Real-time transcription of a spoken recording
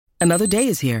Another day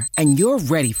is here, and you're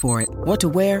ready for it. What to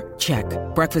wear? Check.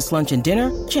 Breakfast, lunch, and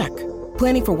dinner? Check.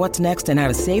 Planning for what's next and how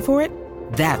to save for it?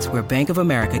 That's where Bank of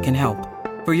America can help.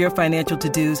 For your financial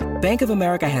to-dos, Bank of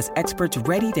America has experts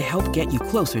ready to help get you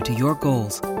closer to your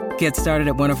goals. Get started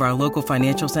at one of our local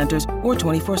financial centers or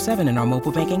 24/7 in our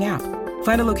mobile banking app.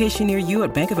 Find a location near you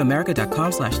at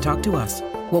bankofamerica.com/talktous.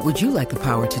 What would you like the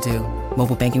power to do?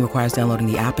 Mobile banking requires downloading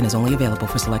the app and is only available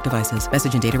for select devices.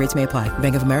 Message and data rates may apply.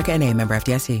 Bank of America N.A., member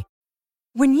FDIC.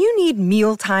 When you need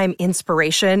mealtime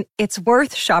inspiration, it's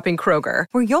worth shopping Kroger,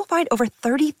 where you'll find over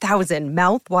 30,000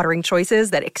 mouth-watering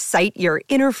choices that excite your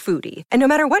inner foodie. And no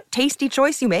matter what tasty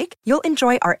choice you make, you'll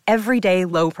enjoy our everyday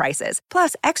low prices,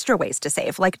 plus extra ways to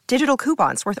save, like digital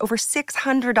coupons worth over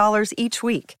 $600 each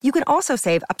week. You can also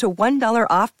save up to $1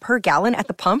 off per gallon at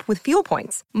the pump with fuel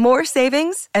points. More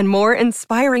savings and more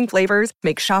inspiring flavors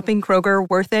make shopping Kroger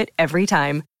worth it every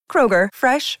time. Kroger,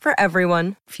 fresh for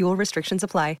everyone. Fuel restrictions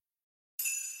apply.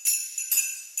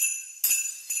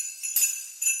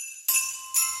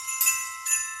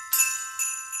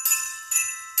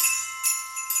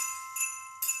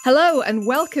 Hello and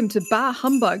welcome to Bah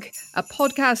Humbug, a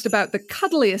podcast about the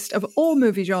cuddliest of all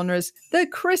movie genres, the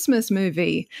Christmas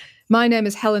movie. My name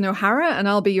is Helen O'Hara and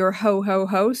I'll be your ho-ho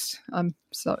host. I'm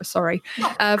sorry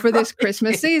for this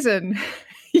Christmas season.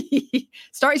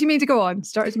 Started to mean to go on.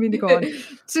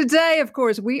 Today, of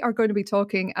course, we are going to be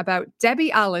talking about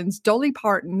Debbie Allen's Dolly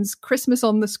Parton's Christmas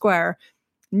on the Square,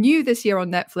 new this year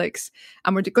on Netflix,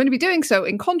 and we're going to be doing so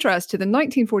in contrast to the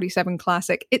 1947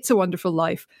 classic It's a Wonderful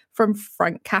Life from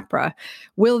Frank Capra.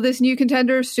 Will this new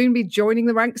contender soon be joining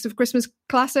the ranks of Christmas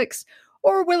classics,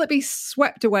 or will it be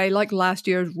swept away like last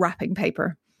year's wrapping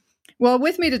paper? Well,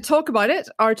 with me to talk about it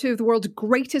are two of the world's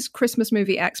greatest Christmas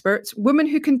movie experts, women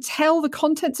who can tell the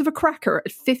contents of a cracker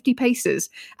at 50 paces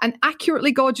and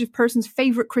accurately gauge a person's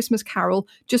favourite Christmas carol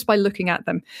just by looking at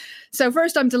them. So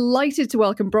first, I'm delighted to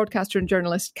welcome broadcaster and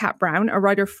journalist Kat Brown, a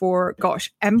writer for,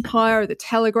 Empire, The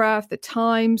Telegraph, The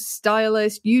Times,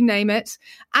 Stylist, you name it,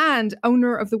 and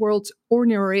owner of the world's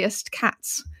orneriest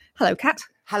cats. Hello, Kat.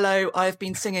 Hello, I've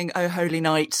been singing Oh Holy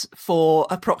Night for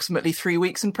approximately 3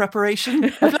 weeks in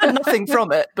preparation. I've learned nothing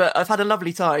from it, but I've had a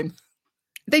lovely time.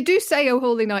 They do say Oh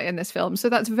Holy Night in this film, so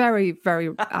that's very, very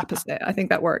apposite. I think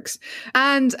that works.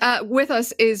 And with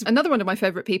us is another one of my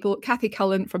favourite people, Kathy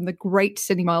Cullen from the Great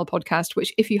Cine Mile podcast,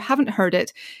 which, if you haven't heard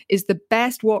it, is the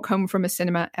best walk home from a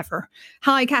cinema ever.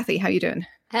 Hi, Kathy. How you doing?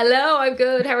 Hello, I'm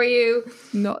good. How are you?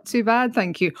 Not too bad,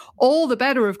 thank you. All the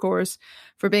better, of course,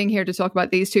 for being here to talk about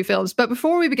these two films. But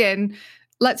before we begin,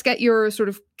 let's get your sort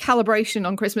of calibration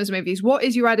on Christmas movies. What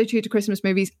is your attitude to Christmas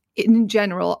movies in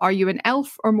general? Are you an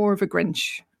elf or more of a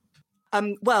Grinch?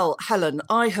 Well, Helen,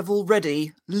 I have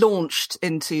already launched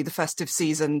into the festive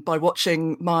season by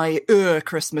watching my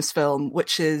Christmas film,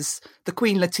 which is the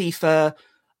Queen Latifah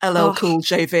LL Cool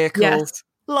J vehicle, yes.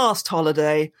 Last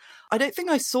Holiday. I don't think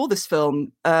I saw this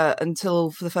film for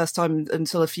the first time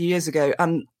until a few years ago,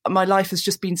 and my life has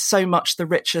just been so much the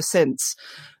richer since.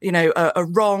 You know, a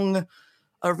wrong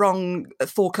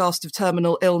forecast of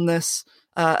terminal illness,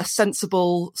 a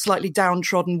sensible, slightly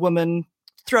downtrodden woman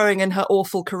throwing in her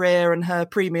awful career and her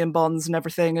premium bonds and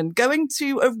everything, and going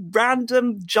to a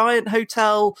random giant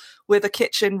hotel with a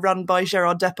kitchen run by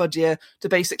Gerard Depardieu to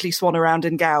basically swan around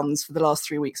in gowns for the last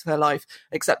 3 weeks of her life.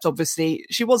 Except, obviously,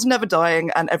 she was never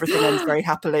dying and everything ends very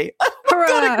happily. Oh,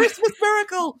 God, a Christmas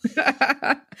miracle!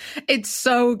 It's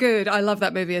so good. I love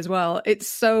that movie as well. It's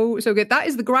so good. That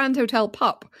is the Grand Hotel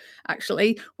Pup,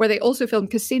 actually, where they also filmed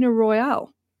Casino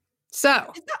Royale.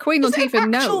 So, Queen Latifah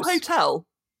knows. Actual hotel?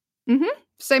 Mm-hmm.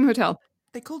 Same hotel.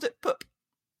 They called it Pup.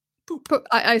 Pup.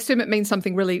 I assume it means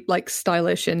something really like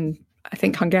stylish in, I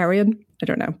think, Hungarian. I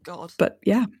don't know. God. But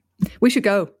yeah, we should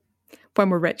go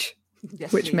when we're rich,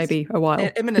 yes, which please. may be a while.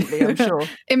 Imminently, I'm sure.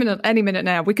 Imminent, any minute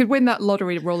now. We could win that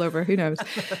lottery rollover. Who knows?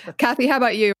 Kathy, how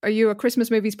about you? Are you a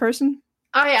Christmas movies person?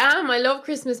 I am. I love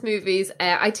Christmas movies.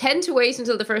 I tend to wait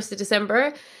until the 1st of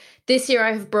December. This year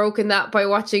I have broken that by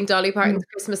watching Dolly Parton's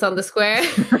Christmas on the Square,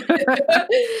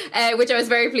 which I was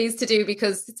very pleased to do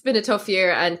because it's been a tough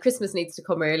year and Christmas needs to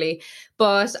come early.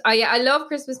 But I love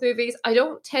Christmas movies. I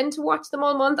don't tend to watch them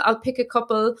all month. I'll pick a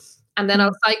couple and then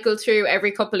I'll cycle through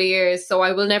every couple of years. So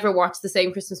I will never watch the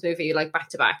same Christmas movie like back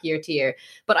to back, year to year.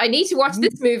 But I need to watch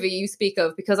this movie you speak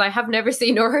of because I have never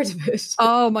seen or heard of it.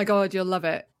 Oh my God, you'll love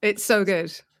it. It's so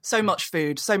good. So much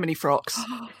food, so many frocks,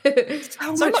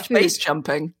 so much base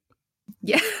jumping.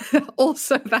 Yeah,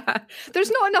 also that. There's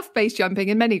not enough base jumping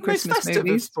in many Christmas festive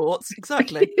movies. Of sports,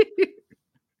 exactly.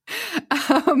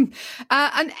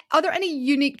 And are there any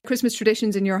unique Christmas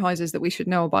traditions in your houses that we should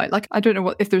know about? Like, I don't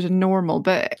know if there's a normal,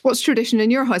 but what's tradition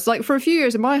in your house? Like, for a few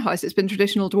years in my house, it's been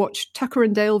traditional to watch Tucker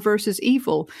and Dale versus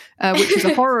Evil, which is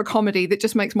a horror comedy that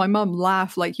just makes my mum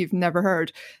laugh like you've never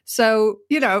heard. So,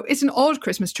 it's an odd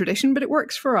Christmas tradition, but it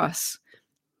works for us.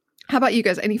 How about you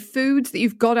guys? Any foods that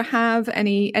you've got to have?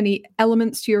 Any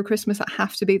elements to your Christmas that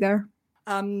have to be there?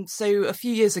 So a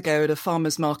few years ago at a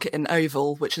farmer's market in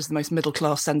Oval, which is the most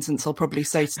middle-class sentence I'll probably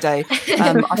say today,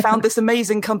 I found this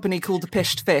amazing company called the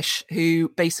Pished Fish, who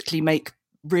basically make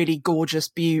really gorgeous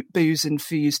booze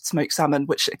infused smoked salmon,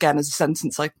 which again is a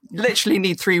sentence I literally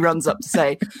need 3 runs up to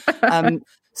say.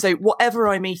 So whatever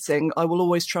I'm eating, I will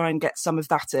always try and get some of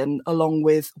that in, along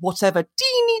with whatever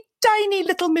teeny tiny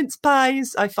little mince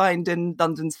pies I find in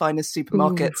London's finest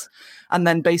supermarkets. And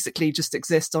then basically just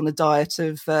exist on a diet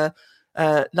of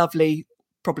lovely,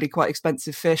 probably quite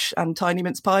expensive fish and tiny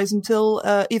mince pies until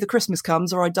either Christmas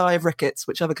comes or I die of rickets,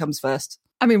 whichever comes first.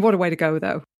 I mean, what a way to go,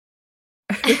 though.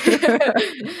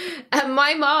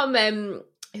 My mom,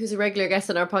 who's a regular guest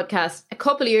on our podcast, a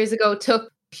couple of years ago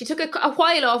took a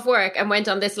while off work and went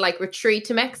on this retreat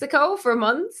to Mexico for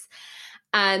months.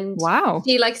 And wow,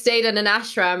 she stayed in an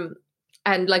ashram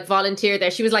and volunteered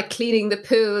there. She was cleaning the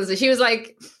pools. And she was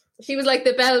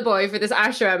the bellboy for this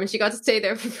ashram, and she got to stay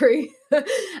there for free.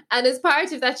 And as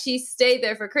part of that, she stayed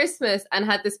there for Christmas and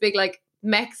had this big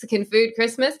Mexican food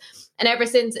Christmas. And ever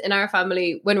since, in our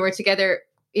family, when we're together,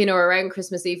 around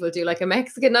Christmas Eve, we'll do a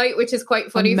Mexican night, which is quite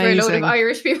funny for a load of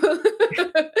Irish people.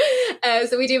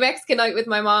 So we do Mexican night with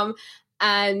my mom.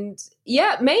 And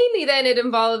yeah, mainly then it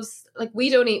involves, we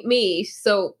don't eat meat.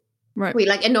 So right. We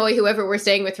annoy whoever we're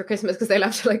staying with for Christmas because they'll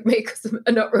have to make us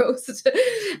a nut roast.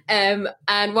 And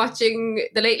watching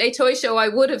the Late Late Toy Show, I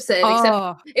would have said,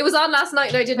 except it was on last night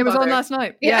and I didn't bother. On last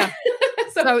night, yeah.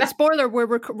 So spoiler, we're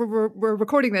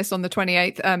recording this on the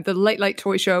 28th. The Late Late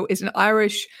Toy Show is an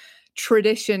Irish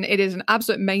tradition. It is an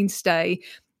absolute mainstay.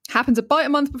 Happens about a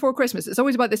month before Christmas. It's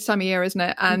always about this time of year, isn't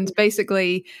it? And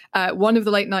basically, one of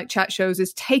the late night chat shows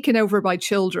is taken over by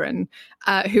children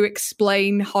who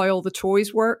explain how all the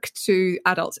toys work to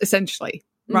adults, essentially,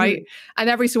 right? Mm-hmm. And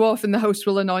every so often, the host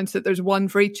will announce that there's one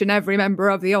for each and every member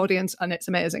of the audience, and it's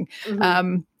amazing.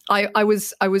 Mm-hmm. I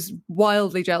was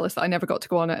wildly jealous that I never got to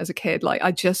go on it as a kid.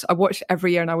 I watched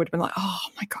every year, and I would have been like, oh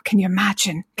my God, can you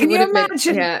imagine? Can you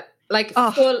imagine? Yeah.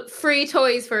 Full free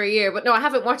toys for a year. But no, I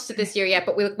haven't watched it this year yet,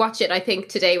 but we'll watch it, I think,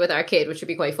 today with our kid, which would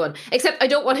be quite fun. Except I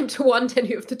don't want him to want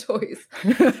any of the toys.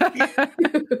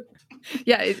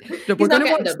 Yeah, we're going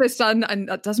to watch this, son, and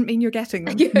that doesn't mean you're getting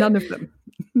them. Yeah. None of them.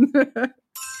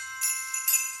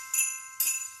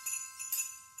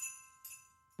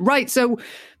 Right, so,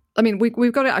 I mean,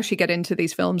 we've got to actually get into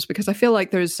these films because I feel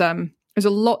like there's a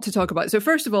lot to talk about. So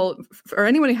first of all, for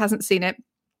anyone who hasn't seen it,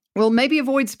 we'll maybe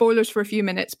avoid spoilers for a few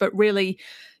minutes, but really,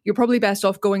 you're probably best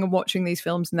off going and watching these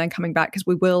films and then coming back because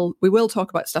we will talk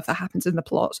about stuff that happens in the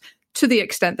plot to the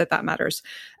extent that matters.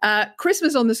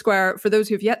 Christmas on the Square, for those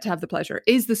who have yet to have the pleasure,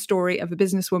 is the story of a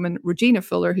businesswoman, Regina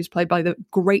Fuller, who's played by the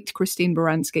great Christine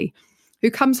Baranski,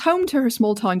 who comes home to her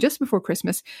small town just before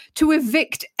Christmas to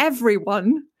evict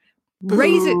everyone,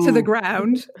 raze it to the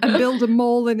ground, and build a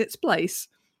mall in its place.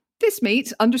 This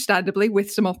meets, understandably,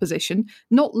 with some opposition,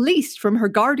 not least from her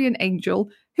guardian angel,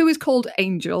 who is called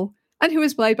Angel, and who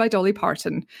is played by Dolly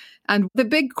Parton. And the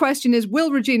big question is,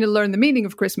 will Regina learn the meaning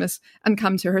of Christmas and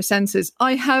come to her senses?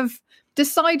 I have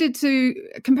decided to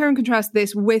compare and contrast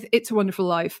this with It's a Wonderful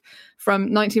Life from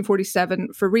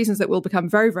 1947 for reasons that will become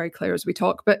very, very clear as we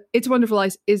talk. But It's a Wonderful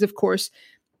Life is, of course,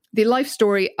 the life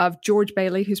story of George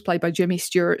Bailey, who's played by Jimmy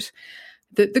Stewart,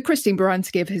 the Christine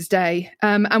Baranski of his day.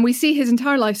 And we see his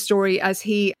entire life story as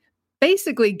he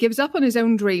basically gives up on his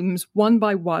own dreams one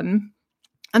by one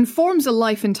and forms a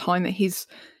life in town that he's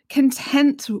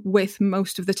content with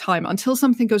most of the time until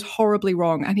something goes horribly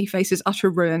wrong and he faces utter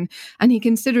ruin and he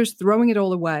considers throwing it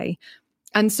all away.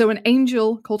 And so an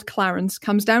angel called Clarence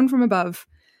comes down from above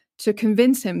to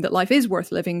convince him that life is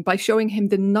worth living by showing him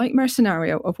the nightmare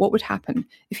scenario of what would happen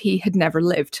if he had never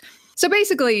lived. So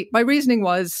basically, my reasoning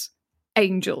was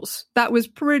angels. That was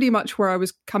pretty much where I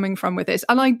was coming from with this.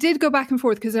 And I did go back and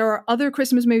forth because there are other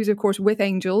Christmas movies, of course, with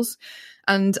angels.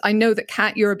 And I know that,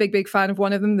 Kat, you're a big, big fan of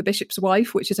one of them, The Bishop's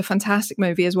Wife, which is a fantastic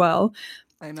movie as well.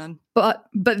 Amen. But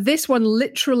this one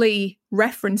literally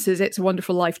references It's a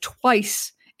Wonderful Life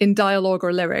twice in dialogue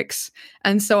or lyrics.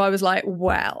 And so I was like,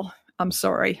 well, I'm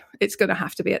sorry. It's going to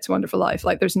have to be It's a Wonderful Life.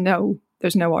 There's no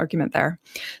argument there.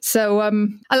 So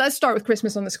let's start with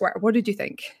Christmas on the Square. What did you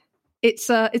think? It's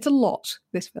a lot,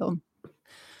 this film.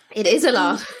 It is a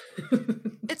lot.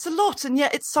 it's a lot, and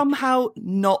yet it's somehow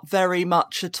not very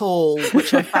much at all,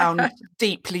 which I found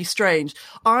deeply strange.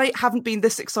 I haven't been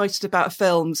this excited about a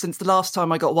film since the last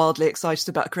time I got wildly excited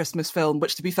about a Christmas film,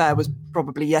 which, to be fair, was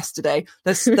probably yesterday.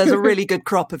 There's a really good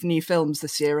crop of new films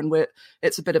this year, and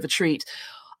it's a bit of a treat.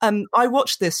 I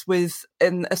watched this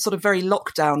in a sort of very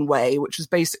lockdown way, which was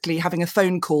basically having a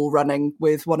phone call running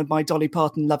with one of my Dolly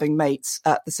Parton loving mates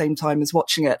at the same time as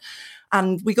watching it.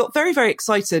 And we got very, very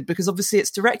excited because obviously it's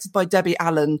directed by Debbie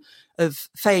Allen of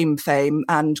fame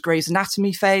and Grey's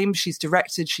Anatomy fame. She's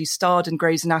starred in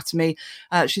Grey's Anatomy.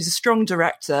 She's a strong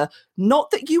director.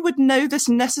 Not that you would know this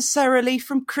necessarily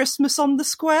from Christmas on the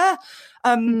Square.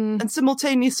 And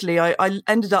simultaneously, I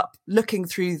ended up looking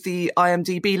through the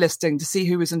IMDb listing to see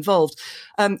who was involved.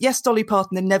 Yes, Dolly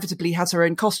Parton inevitably has her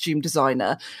own costume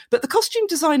designer, but the costume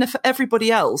designer for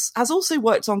everybody else has also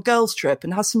worked on Girls Trip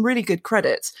and has some really good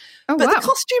credits. Oh, but wow. The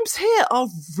costumes here are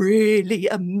really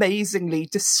amazingly,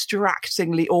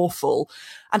 distractingly awful.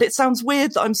 And it sounds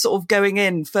weird that I'm sort of going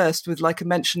in first with like a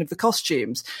mention of the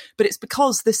costumes, but it's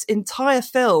because this entire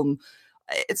film,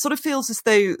 it sort of feels as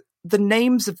though the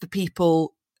names of the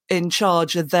people in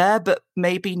charge are there, but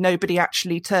maybe nobody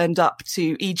actually turned up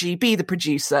to e.g. be the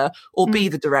producer or be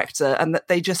the director, and that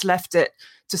they just left it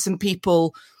to some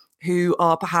people who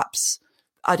are perhaps,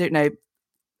 I don't know,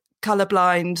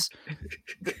 colorblind,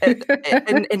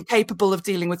 incapable of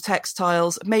dealing with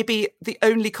textiles. Maybe the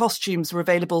only costumes were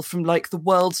available from like the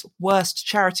world's worst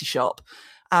charity shop.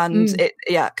 And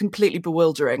completely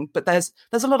bewildering. But there's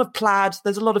a lot of plaid,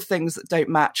 there's a lot of things that don't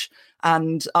match.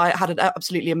 And I had an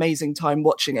absolutely amazing time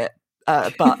watching it.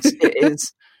 But it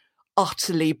is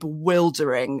utterly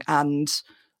bewildering. And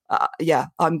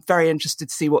I'm very interested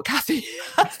to see what Kathy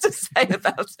has to say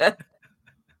about it.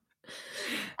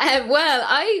 Well,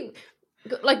 I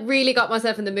really got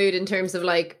myself in the mood in terms of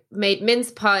made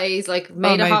mince pies,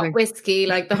 made a hot whiskey,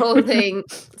 the whole thing,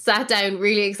 sat down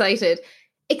really excited,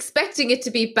 expecting it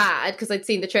to be bad because I'd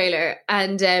seen the trailer,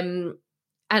 and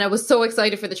I was so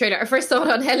excited for the trailer. I first saw it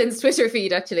on Helen's Twitter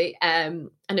feed actually, and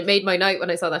it made my night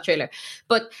when I saw that trailer.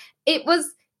 But it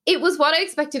was what I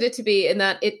expected it to be, in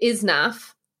that it is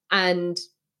naff and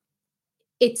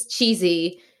it's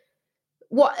cheesy.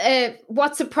 What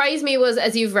surprised me was,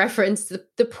 as you've referenced,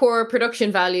 the poor production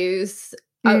values.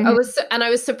 I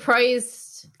was surprised.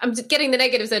 I'm getting the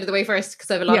negatives out of the way first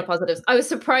because I have a lot of positives. I was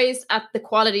surprised at the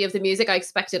quality of the music. I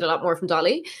expected a lot more from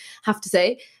Dolly, have to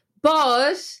say.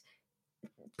 But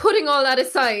putting all that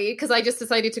aside, because I just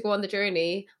decided to go on the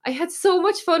journey, I had so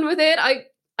much fun with it. I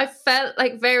felt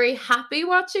very happy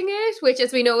watching it, which,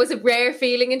 as we know, is a rare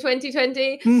feeling in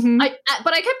 2020.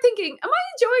 But I kept thinking, am I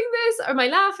enjoying this? Or am I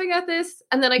laughing at this?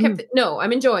 And then I kept, no,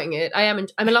 I'm enjoying it. I'm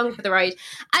along for the ride.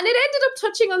 And it ended up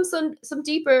touching on some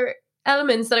deeper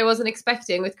elements that I wasn't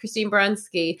expecting with Christine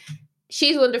Baranski.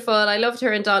 She's wonderful. I loved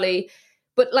her and Dolly.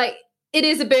 But it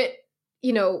is a bit,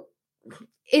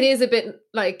 it is a bit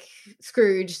like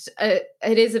Scrooged. It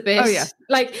is a bit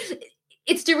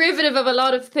it's derivative of a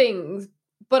lot of things.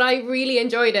 But I really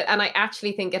enjoyed it, and I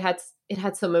actually think it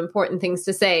had some important things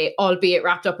to say, albeit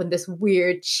wrapped up in this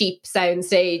weird, cheap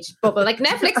soundstage bubble.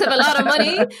 Netflix have a lot of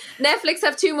money. Netflix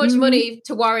have too much money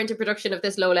to warrant a production of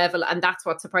this low level, and that's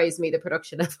what surprised me, the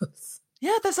production levels.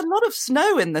 Yeah, there's a lot of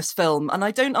snow in this film, and I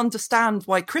don't understand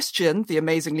why Christian, the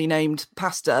amazingly named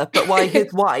pastor, but why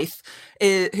his wife,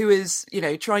 who is,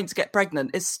 trying to get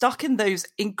pregnant, is stuck in those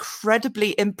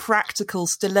incredibly impractical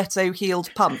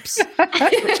stiletto-heeled pumps,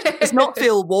 which does not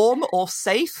feel warm or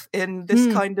safe in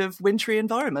this kind of wintry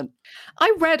environment.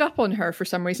 I read up on her for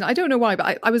some reason. I don't know why,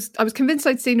 but I was convinced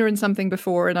I'd seen her in something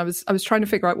before, and I was trying to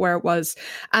figure out where it was.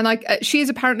 And she is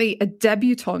apparently a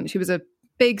debutante. She was a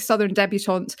big Southern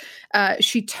debutante.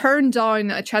 She turned down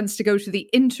a chance to go to the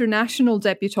International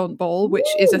Debutante Ball, which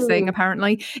is a thing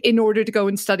apparently, in order to go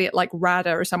and study at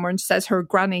RADA or somewhere, and says her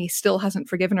granny still hasn't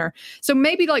forgiven her. So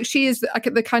maybe she is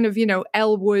the kind of,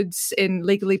 Elle Woods in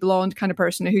Legally Blonde kind of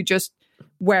person who just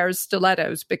wears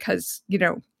stilettos because,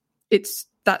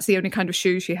 that's the only kind of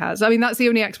shoe she has. I mean, that's the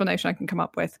only explanation I can come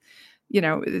up with.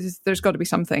 There's got to be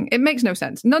something. It makes no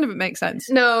sense. None of it makes sense.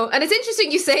 No, and it's interesting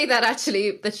you say that,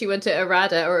 actually, that she went to a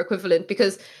RADA or equivalent,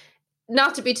 because,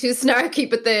 not to be too snarky,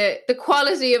 but the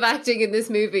quality of acting in this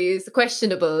movie is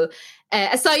questionable.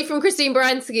 Aside from Christine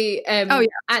Baranski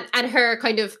and her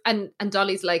kind of, and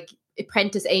Dolly's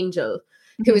apprentice angel,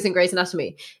 who is in Grey's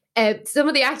Anatomy. Some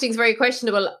of the acting is very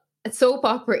questionable, soap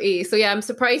opera-y. So yeah, I'm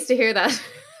surprised to hear that.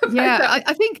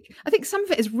 I think some of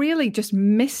it is really just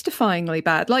mystifyingly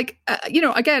bad.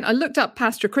 Again, I looked up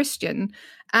Pastor Christian,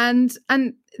 and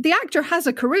the actor has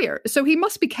a career, so he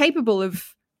must be capable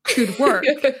of could work.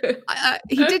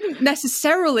 He didn't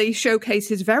necessarily showcase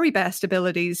his very best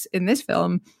abilities in this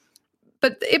film,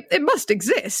 but it must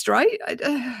exist, right?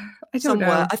 I don't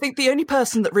know. I think the only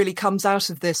person that really comes out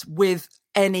of this with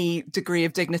any degree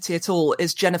of dignity at all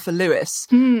is Jennifer Lewis,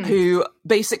 who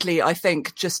basically, I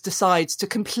think, just decides to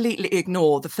completely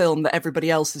ignore the film that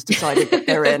everybody else has decided that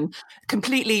they're in,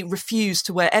 completely refuse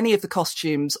to wear any of the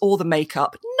costumes or the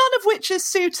makeup, none of which is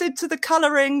suited to the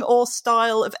colouring or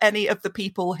style of any of the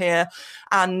people here,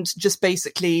 and just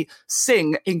basically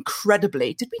sing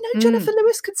incredibly. Did we know Jennifer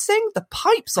Lewis could sing? The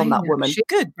pipes on that woman.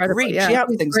 Good grief, she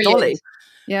outsings Dolly.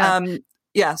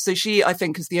 Yeah. So she, I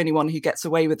think, is the only one who gets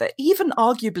away with it. Even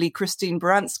arguably Christine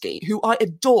Baranski, who I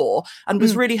adore and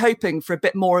was really hoping for a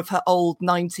bit more of her old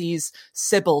 90s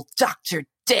Sybil, Dr.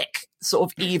 Dick sort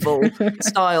of evil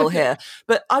style here.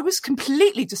 But I was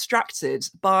completely distracted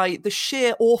by the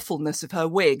sheer awfulness of her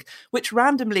wig, which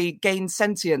randomly gains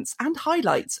sentience and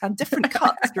highlights and different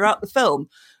cuts throughout the film,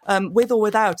 with or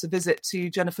without a visit to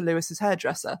Jennifer Lewis's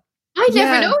hairdresser. I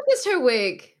never noticed her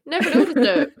wig. Never noticed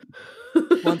it.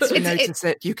 Once you notice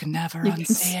it, you can never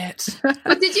unsee it.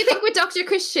 But did you think with Dr.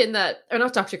 Christian or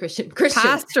not Dr. Christian,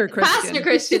 Pastor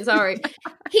Christian, sorry.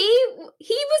 He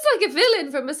was like a villain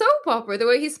from a soap opera, the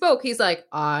way he spoke. He's like,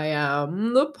 I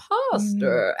am the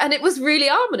pastor. And it was really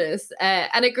ominous.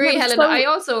 And agree, Helen, I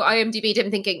also IMDb'd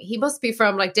him thinking he must be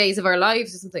from like Days of Our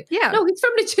Lives or something. Yeah. No, he's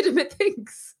from Legitimate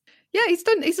Things. Yeah, he's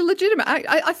a legitimate.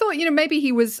 I thought, maybe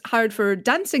he was hired for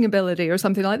dancing ability or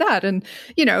something like that, and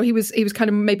he was kind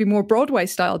of maybe more Broadway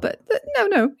style. But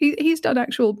no, he's done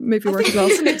actual movie work as well.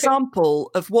 It's an example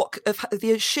of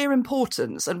the sheer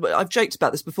importance, and I've joked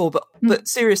about this before, but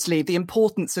seriously, the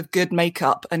importance of good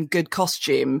makeup and good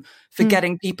costume for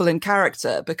getting people in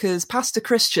character, because Pastor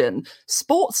Christian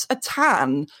sports a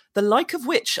tan, the like of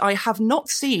which I have not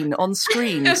seen on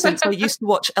screen since I used to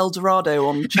watch El Dorado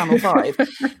on Channel 5.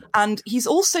 And he's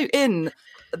also in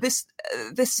this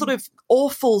sort of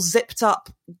awful zipped up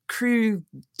crew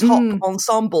top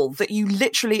ensemble that you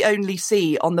literally only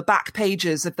see on the back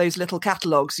pages of those little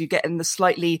catalogues you get in the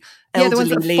slightly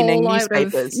elderly leaning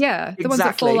newspapers. The ones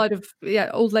that fall out of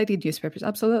old lady newspapers.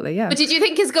 Absolutely, yeah. But did you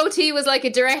think his goatee was like a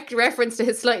direct reference to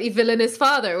his slightly villainous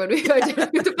father when we found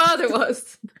out who the father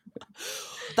was?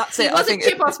 That's it. I think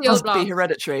it must be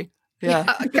hereditary.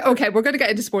 Yeah. Okay, we're going to get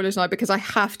into spoilers now because I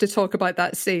have to talk about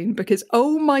that scene because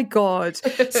oh my god.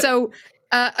 So,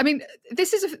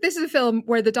 this is a film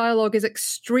where the dialogue is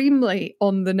extremely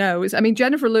on the nose. I mean,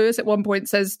 Jennifer Lewis at one point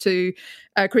says to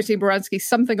Christine Baranski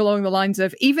something along the lines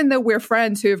of, "Even though we're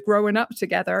friends who have grown up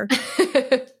together."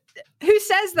 Who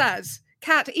says that,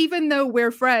 Kat? Even though we're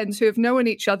friends who have known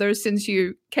each other since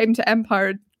you came to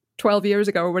Empire 12 years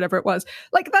ago or whatever it was.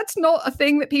 Like, that's not a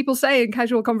thing that people say in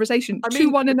casual conversation to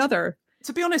one another.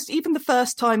 To be honest, even the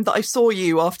first time that I saw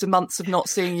you after months of not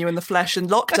seeing you in the flesh in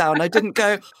lockdown, I didn't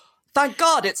go, thank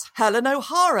God, it's Helen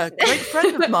O'Hara, great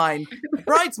friend of mine,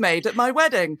 bridesmaid at my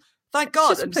wedding. Thank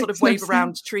God, and sort of wave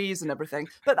around trees and everything.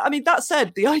 But I mean, that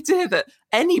said, the idea that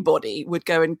anybody would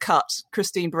go and cut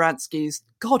Christine Baranski's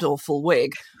god-awful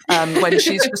wig when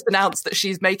she's just announced that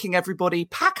she's making everybody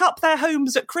pack up their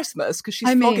homes at Christmas because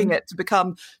she's flogging it to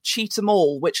become Cheetah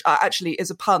Mall, which actually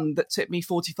is a pun that took me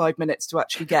 45 minutes to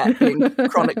actually get, being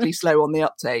chronically slow on the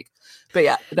uptake. But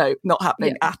yeah, no, not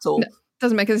happening at all. No,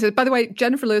 doesn't make any sense. By the way,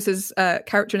 Jennifer Lewis's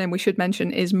character name we should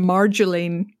mention is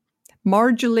Marjolaine.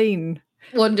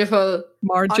 Wonderful.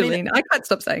 Marjolaine. I can't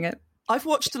stop saying it. I've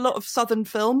watched a lot of Southern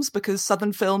films because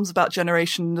Southern films about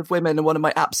generation of women are one of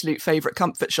my absolute favourite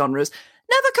comfort genres.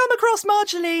 Never come across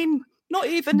Marjolaine, not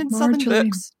even in Southern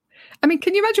books. I mean,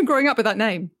 can you imagine growing up with that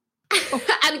name?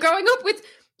 And growing up with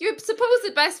your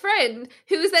supposed best friend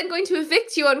who is then going to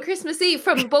evict you on Christmas Eve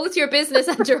from both your business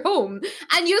and your home,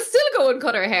 and you'll still go and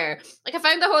cut her hair. Like, I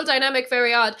found the whole dynamic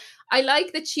very odd. I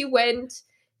like that she went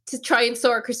to try and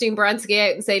sort Christine Baranski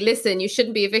out and say, listen, you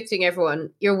shouldn't be evicting everyone.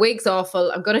 Your wig's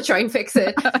awful. I'm going to try and fix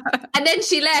it. And then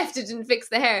she left and didn't fix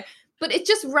the hair. But it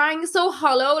just rang so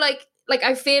hollow. Like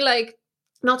I feel like,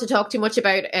 not to talk too much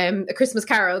about A Christmas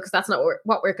Carol, because that's not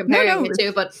what we're comparing it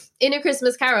to, but in A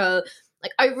Christmas Carol,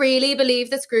 like, I really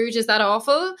believe that Scrooge is that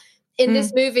awful. In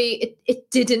this movie, it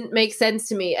didn't make sense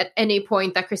to me at any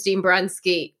point that Christine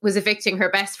Baranski was evicting her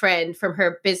best friend from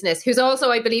her business, who's also,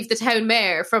 I believe, the town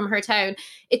mayor from her town.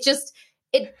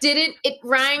 It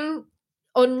rang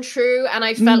untrue, and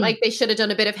I felt like they should have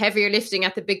done a bit of heavier lifting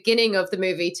at the beginning of the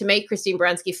movie to make Christine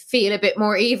Baranski feel a bit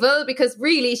more evil, because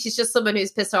really she's just someone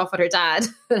who's pissed off at her dad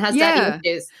and has daddy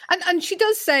issues. And she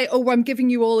does say, "Oh, I'm giving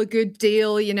you all a good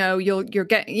deal. You're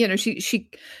getting."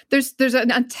 There's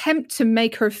an attempt to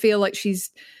make her feel like she's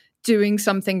doing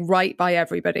something right by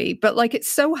everybody, but like it's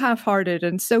so half-hearted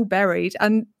and so buried,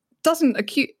 and doesn't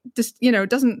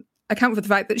doesn't account for the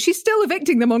fact that she's still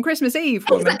evicting them on Christmas Eve.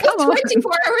 Woman, come on,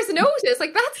 24 hours notice.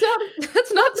 Like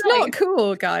that's not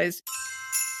cool, guys.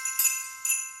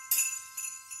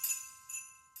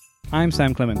 I'm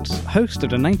Sam Clements, host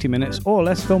of the 90 Minutes or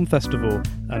Less Film Festival,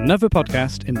 another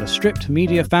podcast in the Stripped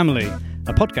Media family,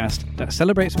 a podcast that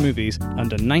celebrates movies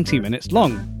under 90 minutes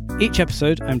long. Each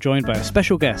episode, I'm joined by a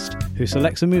special guest who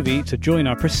selects a movie to join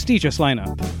our prestigious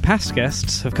lineup. Past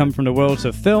guests have come from the worlds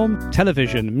of film,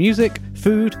 television, music,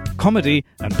 food, comedy,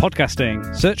 and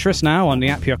podcasting. Search for us now on the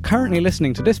app you're currently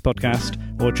listening to this podcast,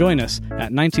 or join us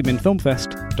at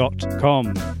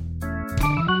 90minfilmfest.com.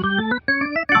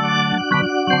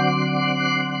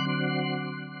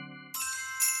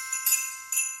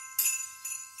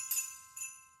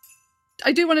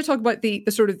 I do want to talk about the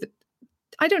sort of,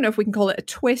 I don't know if we can call it a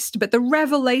twist, but the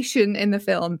revelation in the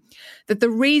film that the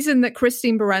reason that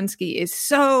Christine Baranski is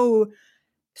so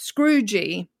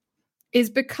Scroogey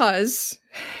is because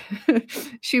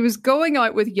she was going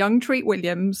out with young Treat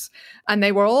Williams and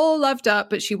they were all loved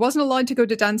up, but she wasn't allowed to go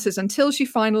to dances until she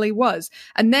finally was.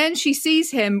 And then she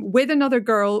sees him with another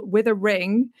girl with a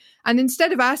ring. And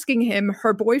instead of asking him,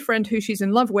 her boyfriend who she's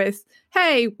in love with,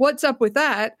 hey, what's up with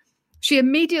that? She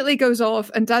immediately goes off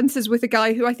and dances with a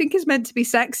guy who I think is meant to be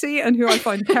sexy and who I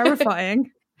find terrifying.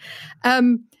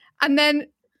 And then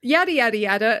yada, yada,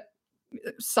 yada,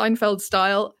 Seinfeld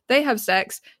style, they have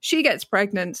sex, she gets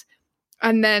pregnant,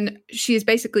 and then she is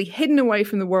basically hidden away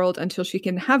from the world until she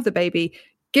can have the baby,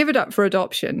 give it up for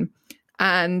adoption.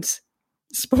 And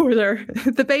spoiler,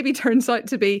 the baby turns out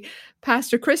to be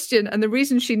Pastor Christian. And the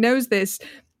reason she knows this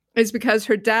is because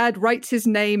her dad writes his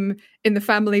name in the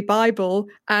family Bible,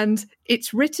 and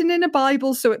it's written in a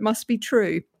Bible, so it must be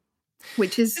true,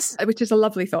 which is a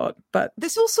lovely thought. But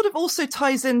this all sort of also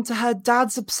ties into her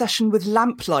dad's obsession with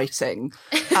lamplighting,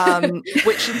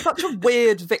 which is such a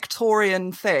weird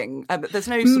Victorian thing. There's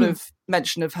no sort of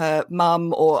mention of her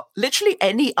mum or literally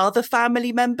any other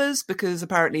family members, because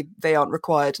apparently they aren't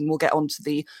required, and we'll get onto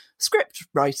the script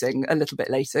writing a little bit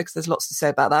later because there's lots to say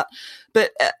about that.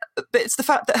 But it's the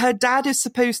fact that her dad is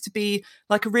supposed to be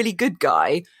like a really good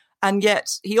guy, and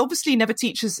yet he obviously never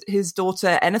teaches his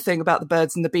daughter anything about the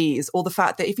birds and the bees, or the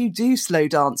fact that if you do slow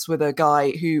dance with a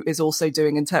guy who is also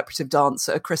doing interpretive dance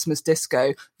at a Christmas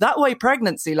disco, that way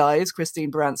pregnancy lies,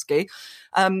 Christine Baranski.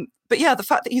 But yeah, the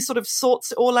fact that he sort of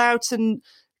sorts it all out and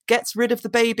gets rid of the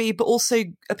baby, but also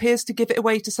appears to give it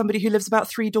away to somebody who lives about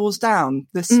 3 doors down.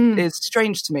 This is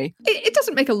strange to me. It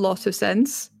doesn't make a lot of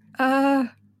sense, or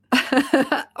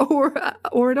at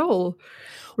all,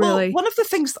 really. Well, one of the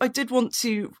things that I did want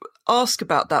to ask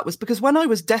about that was because when I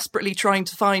was desperately trying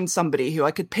to find somebody who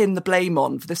I could pin the blame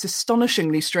on for this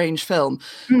astonishingly strange film,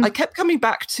 I kept coming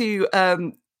back to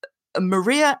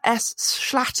Maria S.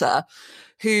 Schlatter,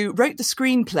 who wrote the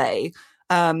screenplay,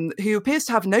 who appears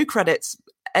to have no credits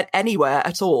anywhere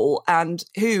at all, and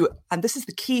who, and this is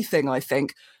the key thing, I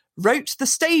think, wrote the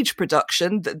stage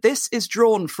production that this is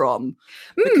drawn from.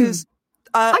 Because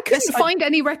I couldn't find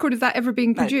any record of that ever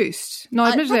being produced. No,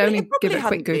 admittedly, I only give it a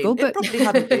quick Google. But it probably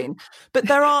hadn't been. But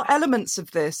there are elements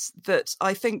of this that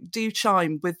I think do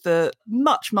chime with the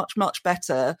much, much, much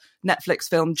better Netflix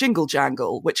film Jingle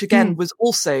Jangle, which again was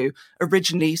also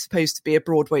originally supposed to be a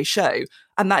Broadway show.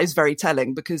 And that is very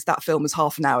telling because that film is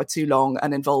half an hour too long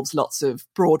and involves lots of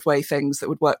Broadway things that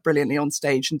would work brilliantly on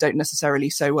stage and don't necessarily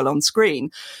so well on screen.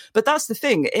 But that's the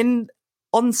thing.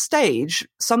 On stage,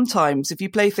 sometimes if you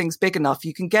play things big enough,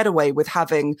 you can get away with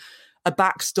having a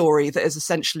backstory that is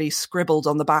essentially scribbled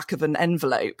on the back of an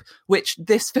envelope, which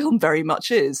this film very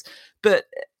much is. But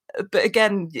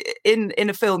again, in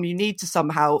a film, you need to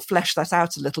somehow flesh that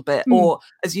out a little bit, or,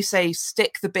 as you say,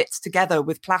 stick the bits together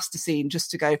with plasticine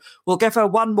just to go, we'll give her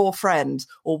one more friend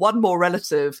or one more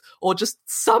relative or just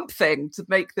something to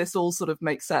make this all sort of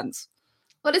make sense.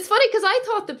 Well, it's funny because I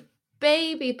thought the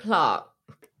baby plot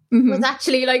was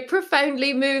actually like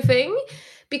profoundly moving,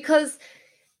 because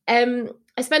I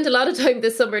spent a lot of time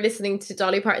this summer listening to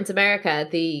Dolly Parton's America,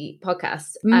 the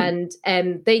podcast, and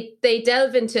they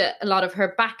delve into a lot of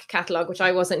her back catalogue, which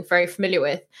I wasn't very familiar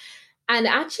with. And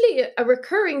actually, a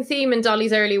recurring theme in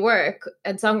Dolly's early work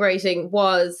and songwriting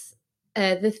was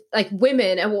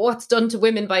women and what's done to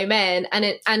women by men.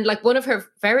 And like one of her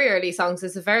very early songs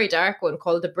is a very dark one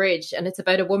called "The Bridge," and it's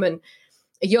about a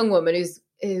young woman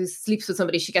who sleeps with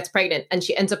somebody, she gets pregnant, and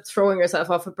she ends up throwing herself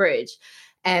off a bridge.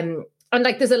 And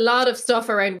like there's a lot of stuff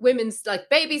around women's like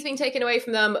babies being taken away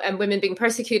from them and women being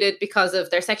persecuted because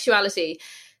of their sexuality.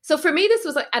 So for me, this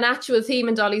was like an actual theme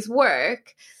in Dolly's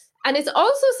work. And it's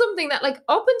also something that, like,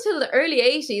 up until the early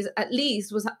 80s, at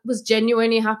least, was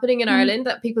genuinely happening in Ireland,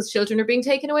 that people's children are being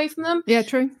taken away from them. Yeah,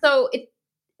 true. So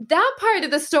that part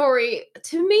of the story,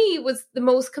 to me, was the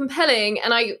most compelling.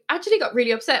 And I actually got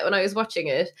really upset when I was watching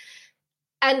it.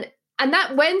 And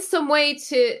that went some way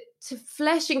to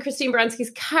fleshing Christine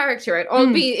Baranski's character out,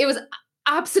 albeit it was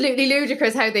absolutely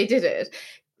ludicrous how they did it.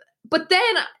 But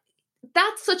then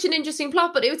that's such an interesting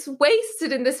plot, but it's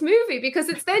wasted in this movie because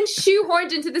it's then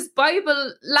shoehorned into this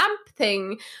Bible lamp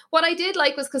thing. What I did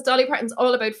like was because Dolly Parton's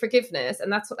all about forgiveness,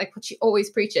 and that's what she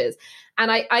always preaches.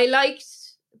 And I liked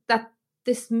that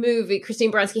this movie,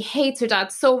 Christine Baranski hates her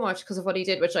dad so much because of what he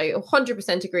did, which I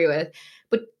 100% agree with.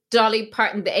 But Dolly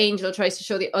Parton, the angel, tries to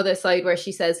show the other side where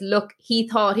she says, look, he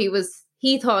thought it was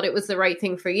the right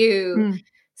thing for you.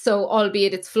 So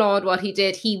albeit it's flawed what he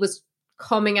did, he was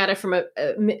coming at it from an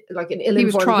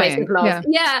ill-informed place of love.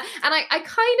 Yeah. And I kind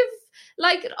of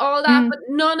like all that, but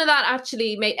none of that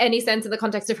actually made any sense in the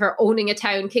context of her owning a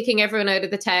town, kicking everyone out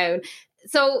of the town.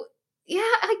 So yeah,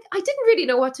 I didn't really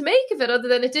know what to make of it other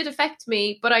than it did affect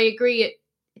me, but I agree it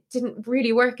didn't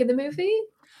really work in the movie.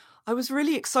 I was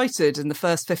really excited in the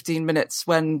first 15 minutes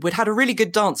when we'd had a really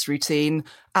good dance routine,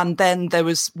 and then there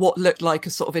was what looked like a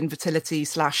sort of infertility /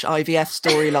 IVF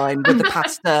storyline with the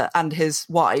pastor and his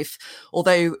wife.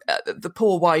 Although the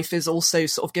poor wife is also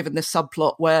sort of given this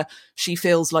subplot where she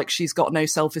feels like she's got no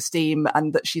self-esteem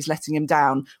and that she's letting him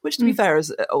down, which to be fair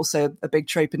is also a big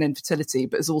trope in infertility,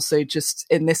 but is also just,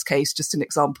 in this case, just an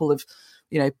example of,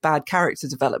 bad character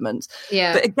development.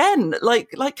 Yeah. But again,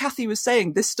 like Kathy was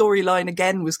saying, this storyline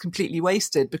again was completely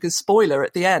wasted because, spoiler,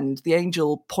 at the end, the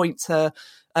angel points her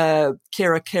Kira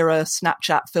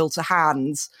Snapchat filter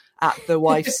hands at the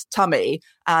wife's tummy,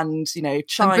 and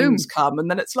chimes come,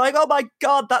 and then it's like, oh my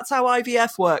God, that's how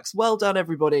IVF works. Well done,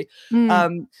 everybody.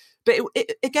 But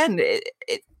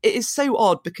it is so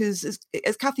odd because,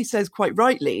 as Kathy says quite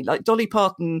rightly, like Dolly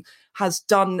Parton has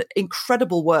done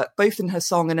incredible work, both in her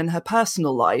song and in her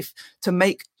personal life, to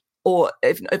make, or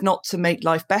if not to make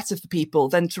life better for people,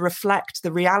 then to reflect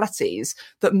the realities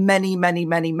that many, many,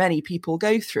 many, many people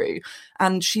go through.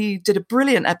 And she did a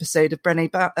brilliant episode of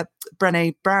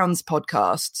Brené Brown's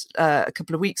podcast a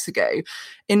couple of weeks ago,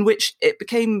 in which it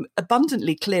became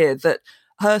abundantly clear that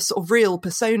her sort of real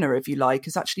persona, if you like,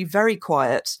 is actually very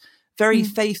quiet, very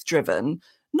faith-driven,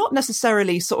 not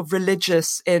necessarily sort of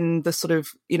religious in the sort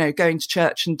of, going to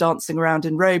church and dancing around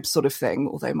in robes sort of thing.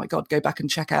 Although, my God, go back and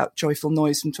check out Joyful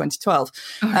Noise from 2012.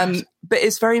 But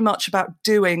it's very much about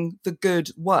doing the good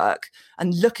work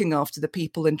and looking after the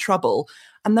people in trouble.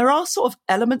 And there are sort of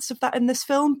elements of that in this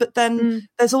film, but then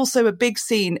there's also a big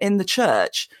scene in the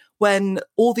church when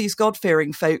all these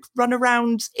God-fearing folk run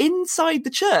around inside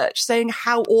the church saying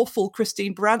how awful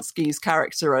Christine Baranski's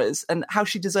character is and how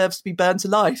she deserves to be burnt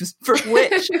alive for a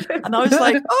witch. And I was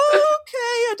like, oh, okay,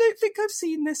 I don't think I've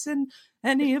seen this in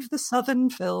any of the Southern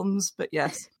films, but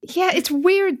yes. Yeah, it's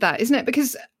weird that, isn't it?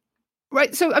 Because,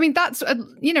 right, so, I mean, that's a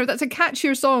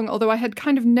catchier song, although I had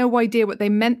kind of no idea what they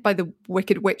meant by the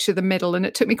Wicked Witch of the Middle, and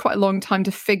it took me quite a long time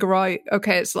to figure out,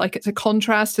 okay, it's a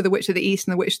contrast to the Witch of the East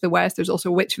and the Witch of the West. There's also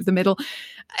a Witch of the Middle.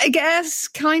 I guess,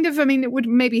 kind of, I mean, it would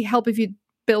maybe help if you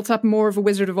built up more of a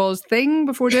Wizard of Oz thing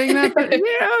before doing that, but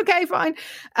okay, fine.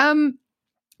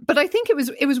 But I think it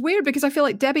was weird because I feel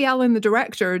like Debbie Allen, the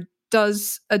director,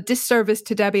 does a disservice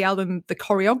to Debbie Allen, the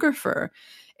choreographer,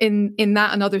 in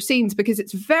that and other scenes, because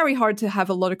it's very hard to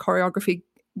have a lot of choreography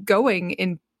going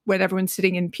in when everyone's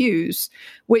sitting in pews,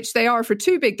 which they are for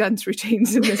two big dance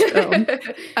routines in this film,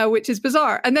 which is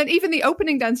bizarre. And then even the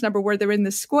opening dance number where they're in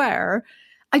the square,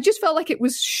 I just felt like it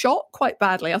was shot quite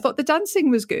badly. I thought the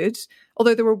dancing was good,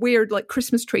 although there were weird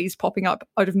Christmas trees popping up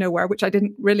out of nowhere, which I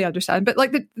didn't really understand. But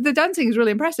the dancing is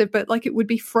really impressive, but it would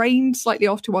be framed slightly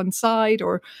off to one side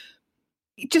or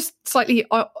just slightly,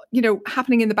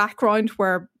 happening in the background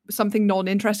where something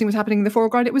non-interesting was happening in the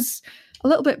foreground. It was a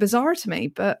little bit bizarre to me,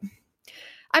 but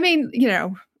I mean,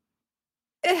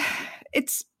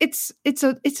 it's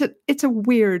a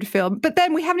weird film. But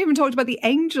then we haven't even talked about the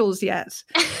angels yet,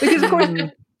 because of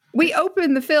course we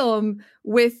open the film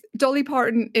with Dolly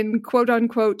Parton in quote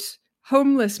unquote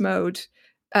homeless mode.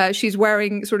 She's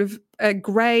wearing sort of a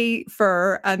grey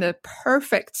fur and a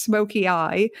perfect smoky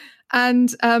eye,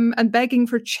 and begging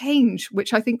for change,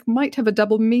 which I think might have a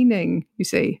double meaning, you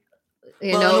see.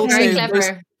 Very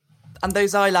clever. And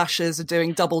those eyelashes are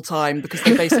doing double time because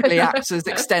they basically act as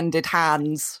extended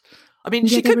hands. I mean,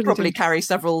 she could probably carry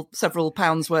several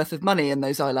pounds worth of money in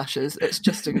those eyelashes. It's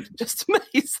just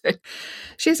amazing.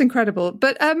 She is incredible.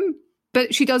 But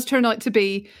she does turn out to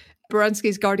be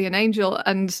Baranski's guardian angel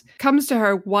and comes to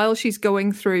her while she's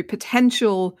going through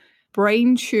potential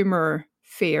brain tumor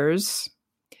fears.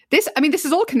 This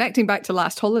is all connecting back to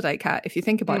Last Holiday, Kat, if you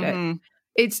think about it.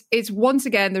 It's once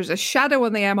again, there's a shadow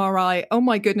on the MRI. Oh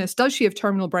my goodness, does she have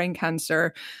terminal brain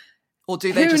cancer? Or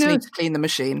do they just need to clean the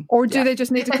machine? Or do they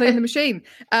just need to clean the machine?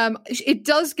 It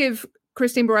does give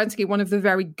Christine Baranski one of the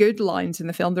very good lines in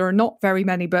the film. There are not very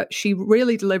many, but she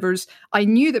really delivers. I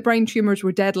knew that brain tumors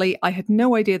were deadly. I had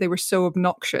no idea they were so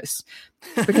obnoxious,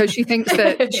 because she thinks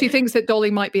that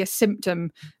Dolly might be a symptom,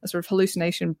 a sort of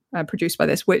hallucination produced by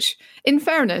this, which in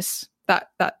fairness, that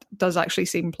does actually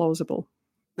seem plausible.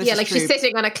 She's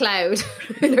sitting on a cloud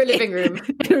in her living room.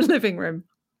 In her living room.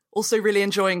 Also really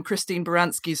enjoying Christine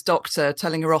Baranski's doctor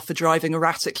telling her off for driving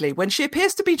erratically when she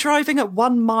appears to be driving at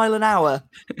 1 mile an hour.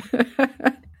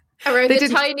 Around the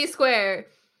tiny square.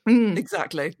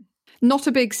 Exactly. Not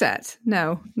a big set.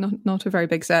 No, not a very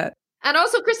big set. And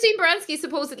also Christine Baranski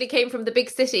supposedly came from the big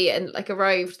city and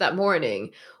arrived that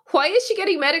morning. Why is she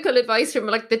getting medical advice from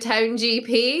the town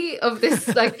GP of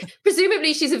this?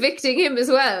 Presumably she's evicting him as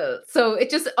well. So it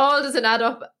just all doesn't add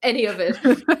up, any of it.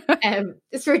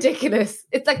 It's ridiculous.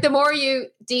 It's the more you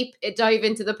dive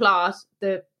into the plot,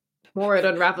 the more it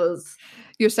unravels.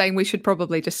 You're saying we should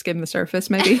probably just skim the surface,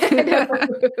 maybe?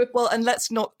 Well, and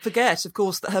let's not forget, of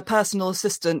course, that her personal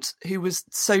assistant, who was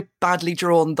so badly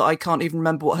drawn that I can't even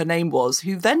remember what her name was,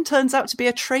 who then turns out to be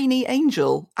a trainee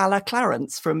angel, a la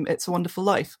Clarence from It's a Wonderful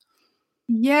Life.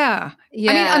 Yeah.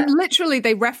 And literally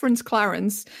they reference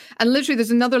Clarence, and literally there's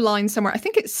another line somewhere, I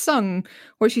think it's sung,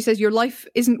 where she says, your life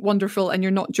isn't wonderful and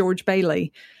you're not George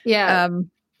Bailey. Yeah.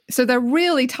 So they're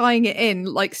really tying it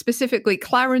in, specifically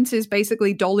Clarence is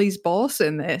basically Dolly's boss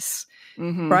in this,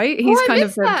 right? He's he's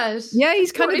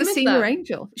kind of the senior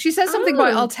angel. She says something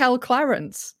about, I'll tell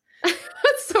Clarence.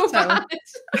 That's so bad.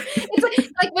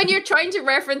 It's like when you're trying to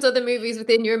reference other movies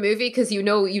within your movie because you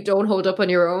don't hold up on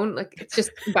your own. It's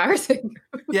just embarrassing.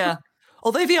 Yeah.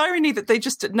 Although the irony that they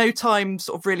just at no time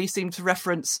sort of really seem to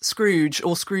reference Scrooge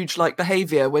or Scrooge-like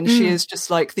behaviour when she is just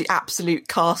the absolute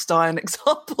cast iron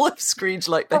example of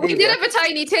Scrooge-like behaviour. We did have a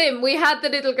Tiny Tim. We had the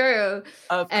little girl.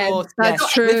 Of course.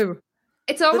 That's true.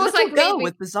 It's almost like girl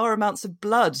with bizarre amounts of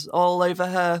blood all over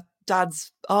her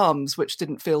dad's arms, which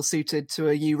didn't feel suited to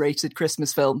a U-rated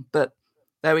Christmas film. But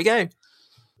there we go.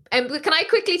 Can I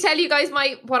quickly tell you guys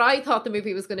what I thought the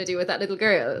movie was going to do with that little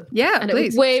girl? Yeah, and please. It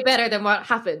was way better than what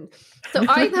happened. So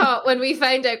I thought when we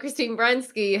found out Christine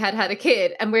Baranski had a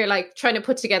kid, and we're trying to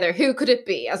put together who could it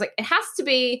be, I was like, it has to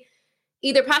be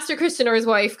either Pastor Christian or his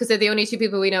wife, because they're the only two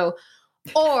people we know,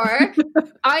 or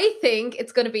I think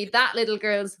it's going to be that little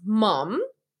girl's mom.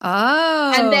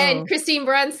 Oh, and then Christine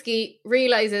Baranski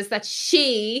realizes that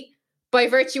she, by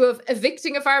virtue of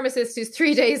evicting a pharmacist who's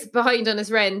 3 days behind on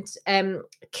his rent,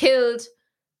 killed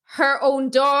her own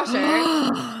daughter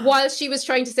while she was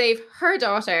trying to save her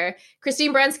daughter.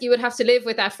 Christine Baranski would have to live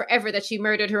with that forever, that she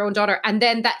murdered her own daughter. And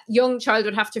then that young child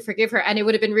would have to forgive her, and it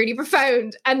would have been really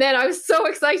profound. And then I was so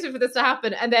excited for this to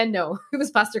happen. And then no, it was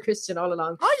Pastor Christian all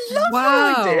along. I love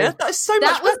that idea. That is so much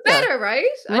better. That was better, right?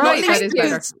 Right, that is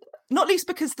better. Not least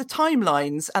because the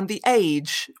timelines and the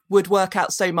age would work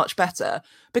out so much better.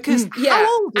 Because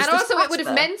how old is and this also pastor? It would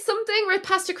have meant something, where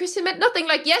Pastor Christian meant nothing.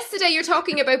 Yesterday you're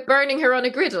talking about burning her on a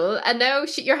griddle, and now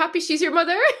you're happy she's your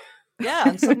mother. Yeah,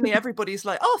 and suddenly everybody's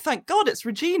like, oh, thank God it's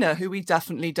Regina, who we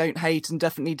definitely don't hate and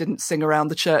definitely didn't sing around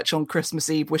the church on Christmas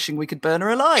Eve wishing we could burn her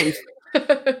alive.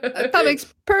 That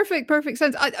makes perfect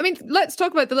sense. I mean, let's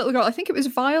talk about the little girl. I think it was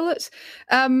Violet.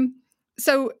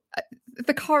 So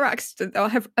the car accident,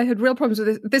 I had real problems with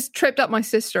this. This tripped up my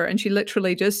sister, and she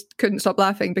literally just couldn't stop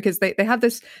laughing because they had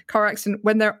this car accident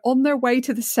when they're on their way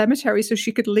to the cemetery so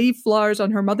she could leave flowers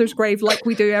on her mother's grave like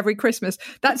we do every Christmas.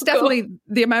 That's definitely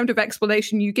the amount of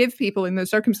explanation you give people in those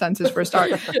circumstances for a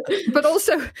start. But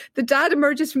also, the dad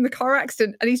emerges from the car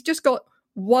accident and he's just got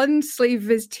one sleeve of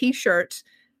his t-shirt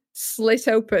slit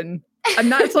open.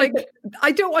 And that's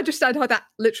I don't understand how that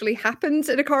literally happens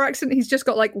in a car accident. He's just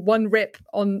got one rip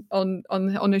on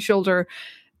his shoulder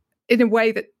in a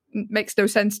way that makes no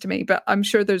sense to me. But I'm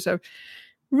sure there's a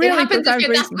really it happens if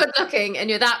you're reason. that good looking and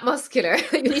you're that muscular.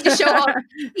 You need to show off.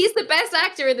 He's the best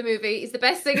actor in the movie. He's the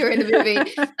best singer in the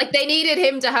movie. They needed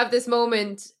him to have this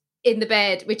moment in the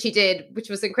bed, which he did, which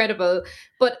was incredible.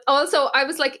 But also I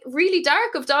was really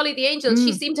dark of Dolly the Angel.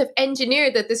 She seemed to have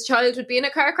engineered that this child would be in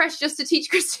a car crash just to teach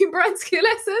Christine Baranski a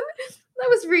lesson. That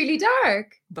was really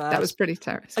dark. That was pretty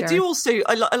scary. I do also,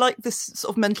 I like this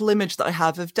sort of mental image that I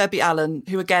have of Debbie Allen,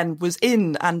 who again was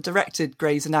in and directed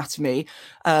Grey's Anatomy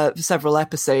for several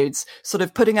episodes, sort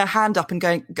of putting her hand up and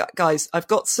going, guys, I've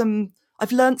got some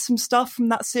I've learnt some stuff from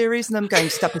that series, and I'm going,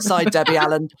 step aside, Debbie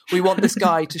Allen. We want this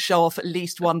guy to show off at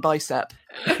least one bicep.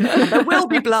 There will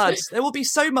be blood. There will be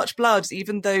so much blood,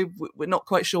 even though we're not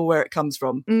quite sure where it comes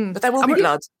from. But there will be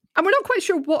blood. And we're not quite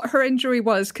sure what her injury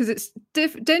was, because it's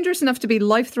dangerous enough to be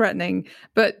life-threatening,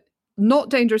 but not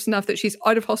dangerous enough that she's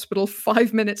out of hospital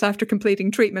 5 minutes after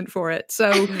completing treatment for it.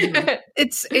 So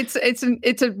it's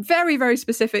a very, very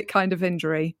specific kind of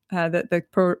injury that the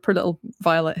poor little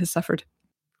Violet has suffered.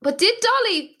 But did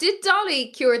Dolly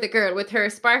cure the girl with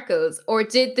her sparkles, or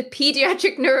did the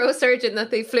pediatric neurosurgeon that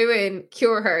they flew in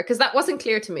cure her? Because that wasn't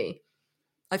clear to me.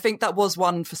 I think that was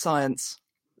one for science.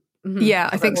 Mm-hmm. Yeah,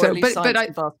 I think so. But I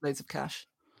vast loads of cash.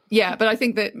 Yeah, but I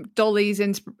think that Dolly's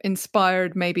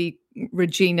inspired maybe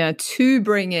Regina to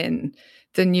bring in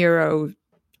the neuro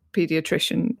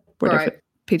pediatrician, whatever. Right.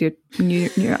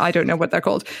 I don't know what they're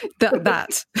called.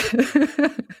 That.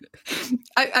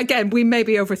 Again, we may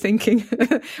be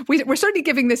overthinking. We're certainly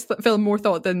giving this film more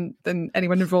thought than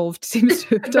anyone involved seems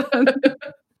to have done.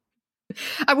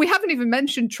 And we haven't even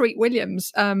mentioned Treat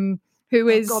Williams, who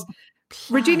is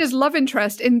Regina's love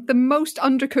interest in the most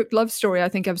undercooked love story I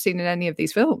think I've seen in any of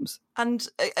these films. And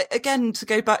again, to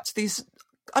go back to these,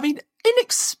 I mean,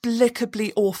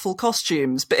 inexplicably awful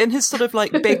costumes, but in his sort of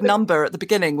like big number at the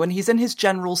beginning when he's in his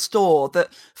general store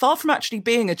that, far from actually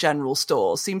being a general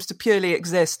store, seems to purely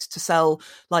exist to sell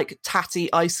like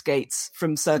tatty ice skates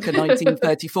from circa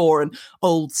 1934 and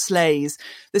old sleighs.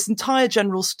 This entire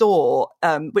general store,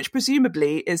 which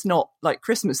presumably is not like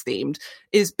Christmas themed,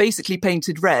 is basically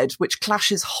painted red, which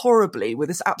clashes horribly with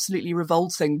this absolutely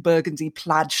revolting burgundy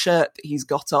plaid shirt that he's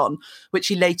got on, which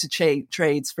he later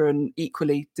trades for an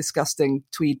equally disgusting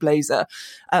tweed blazer.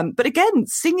 But again,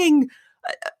 singing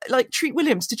like Treat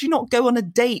Williams, did you not go on a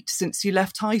date since you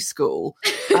left high school?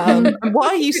 And why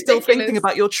are you still thinking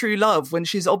about your true love when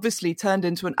she's obviously turned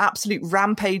into an absolute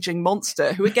rampaging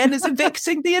monster who again is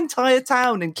evicting the entire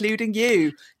town, including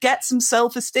you? Get some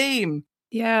self-esteem.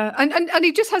 Yeah, and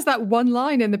he just has that one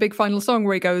line in the big final song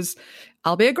where he goes,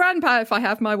 "I'll be a grandpa if I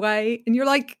have my way," and you're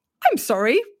like, I'm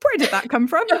sorry, where did that come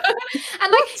from? And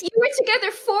like, you were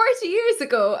together 40 years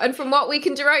ago, and from what we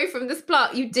can derive from this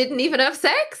plot, you didn't even have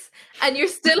sex, and you're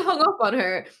still hung up on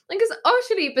her. Like, it's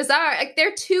utterly bizarre. Like,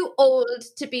 they're too old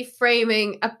to be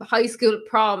framing a high school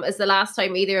prom as the last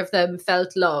time either of them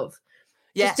felt love.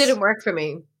 Yes. It didn't work for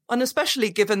me. And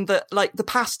especially given that, like, the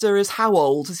pastor is how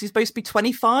old? Is he supposed to be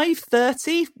 25,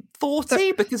 30,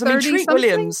 40? Because, I mean, Treat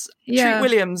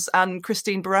Williams and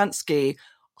Christine Baranski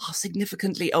are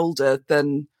significantly older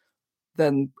than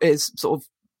is sort of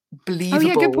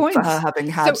believable for her having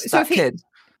had that kid.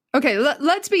 Okay,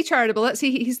 let's be charitable. Let's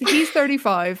see, he's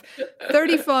 35.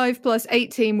 35 plus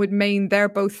 18 would mean they're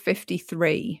both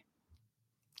 53.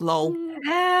 Lol.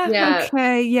 Yeah.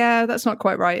 Okay, yeah, that's not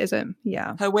quite right, is it?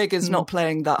 Yeah. Her wig is not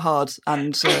playing that hard,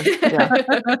 and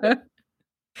yeah.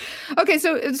 Okay,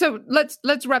 so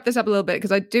let's wrap this up a little bit,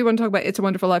 because I do want to talk about It's a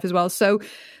Wonderful Life as well. So,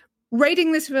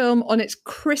 rating this film on its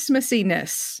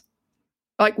Christmassiness,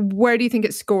 like, where do you think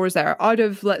it scores there? Out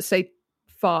of, let's say,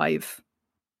 5,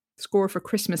 score for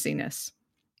Christmassiness.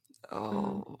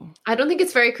 Oh, I don't think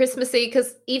it's very Christmassy,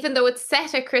 because even though it's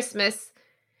set at Christmas,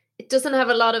 it doesn't have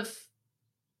a lot of,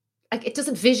 like, it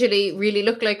doesn't visually really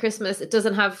look like Christmas. It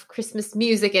doesn't have Christmas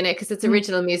music in it because it's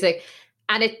original music.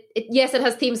 And it yes, it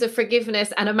has themes of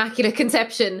forgiveness and Immaculate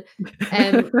Conception.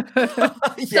 Yes.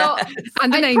 So,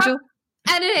 and an angel.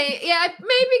 And I'd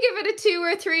maybe give it a 2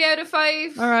 or 3 out of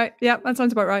 5. All right. Yeah, that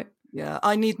sounds about right. Yeah,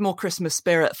 I need more Christmas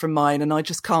spirit from mine, and I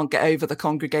just can't get over the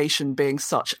congregation being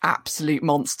such absolute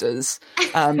monsters.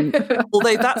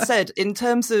 Although that said, in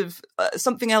terms of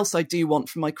something else I do want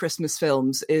from my Christmas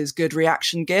films is good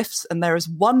reaction gifs. And there is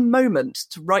one moment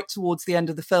right towards the end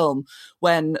of the film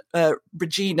when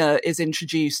Regina is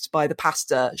introduced by the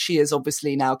pastor. She is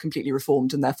obviously now completely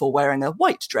reformed and therefore wearing a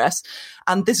white dress.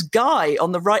 And this guy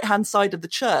on the right-hand side of the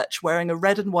church wearing a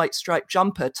red and white striped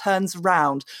jumper turns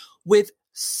around with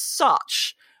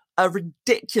such a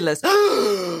ridiculous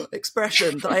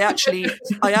expression that I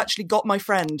actually got my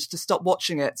friend to stop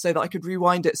watching it so that I could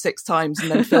rewind it 6 times and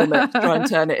then film it to try and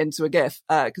turn it into a GIF,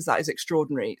 because that is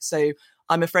extraordinary. So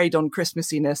I'm afraid on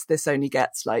Christmassiness, this only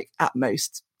gets like at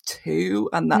most 2,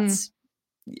 and that's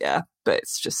but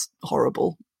it's just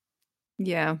horrible.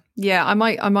 Yeah, I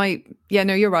might. Yeah,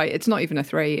 no, you're right. It's not even a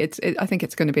 3. I think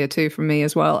it's going to be a 2 from me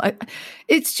as well.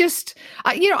 It's just,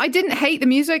 I didn't hate the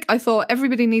music. I thought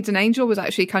Everybody Needs an Angel was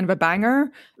actually kind of a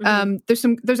banger.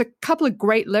 Mm-hmm. There's a couple of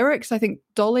great lyrics. I think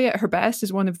Dolly at her best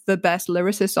is one of the best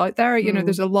lyricists out there. You know,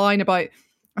 there's a line about,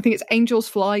 I think it's angels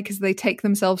fly because they take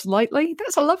themselves lightly.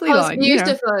 That's a lovely line. It's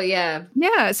beautiful, yeah.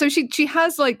 Yeah, so she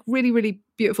has like really, really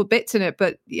beautiful bits in it,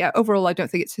 but yeah, overall, I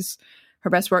don't think it's her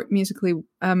best work musically.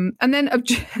 And then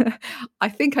I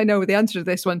think I know the answer to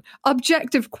this one.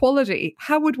 Objective quality.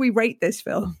 How would we rate this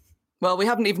film? Well, we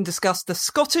haven't even discussed the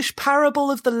Scottish parable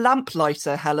of the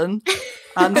lamplighter, Helen.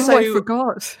 And Oh, so I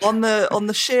forgot. on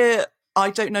the sheer,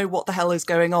 I don't know what the hell is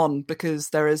going on, because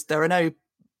there are no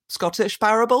Scottish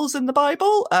parables in the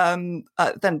Bible.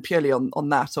 Then purely on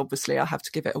that, obviously, I have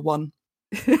to give it a 1.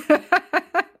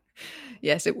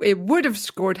 Yes, it would have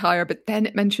scored higher, but then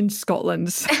it mentioned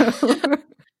Scotland. So.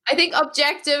 I think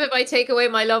objective, if I take away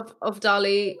my love of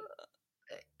Dolly,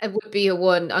 it would be a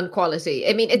 1 on quality.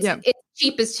 I mean, it's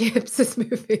cheap as chips, this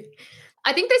movie.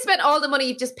 I think they spent all the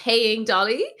money just paying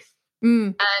Dolly.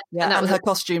 Mm. And her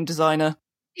costume designer.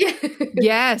 Yeah.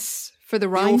 Yes, for the The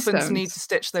rhinestones. orphans need to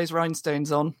stitch those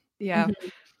rhinestones on. Yeah.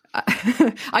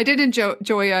 I did enjoy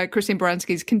Christine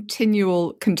Baranski's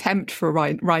continual contempt for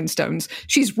rhinestones.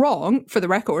 She's wrong, for the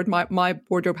record. My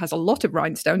wardrobe has a lot of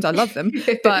rhinestones. I love them,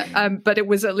 but it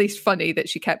was at least funny that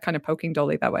she kept kind of poking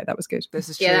Dolly that way. That was good. This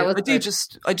is true. Yeah,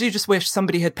 I do just wish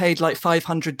somebody had paid like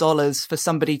 $500 for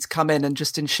somebody to come in and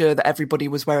just ensure that everybody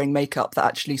was wearing makeup that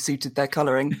actually suited their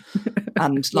colouring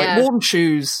and warm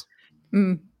shoes.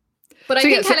 Mm. But I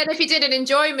think, Helen, if you did an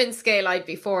enjoyment scale, I'd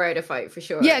be 4 out of 5 for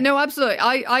sure. Yeah, no, absolutely.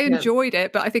 I enjoyed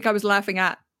it, but I think I was laughing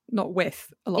at, not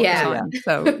with, a lot of the time.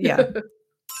 So, yeah.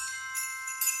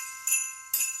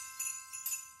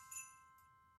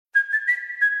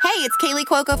 Hey, it's Kaylee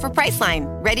Cuoco for Priceline.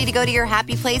 Ready to go to your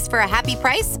happy place for a happy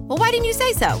price? Well, why didn't you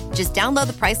say so? Just download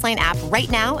the Priceline app right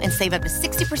now and save up to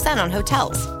 60% on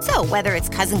hotels. So whether it's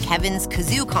Cousin Kevin's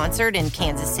Kazoo Concert in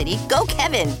Kansas City, go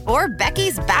Kevin, or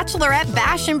Becky's Bachelorette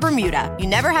Bash in Bermuda, you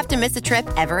never have to miss a trip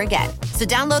ever again. So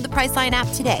download the Priceline app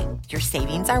today. Your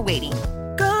savings are waiting.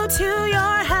 Go to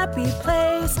your happy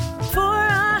place for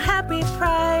a happy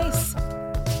price.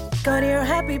 Go to your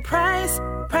happy price,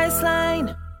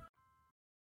 Priceline.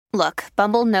 Look,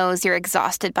 Bumble knows you're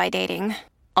exhausted by dating.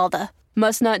 All the,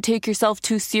 must not take yourself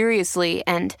too seriously,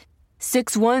 and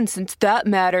 6'1" since that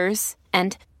matters,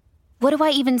 and what do I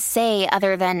even say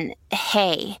other than,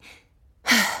 hey?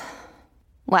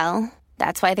 Well,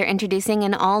 that's why they're introducing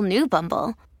an all-new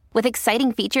Bumble, with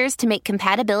exciting features to make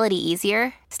compatibility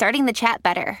easier, starting the chat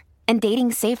better, and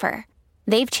dating safer.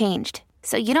 They've changed,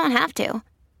 so you don't have to.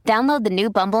 Download the new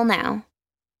Bumble now.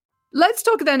 Let's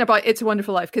talk then about It's a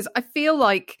Wonderful Life, because I feel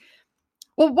like,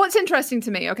 well, what's interesting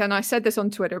to me, okay, and I said this on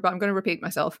Twitter, but I'm going to repeat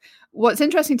myself. What's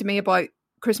interesting to me about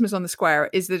Christmas on the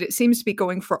Square is that it seems to be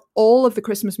going for all of the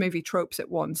Christmas movie tropes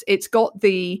at once. It's got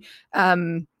the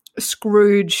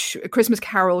Scrooge, Christmas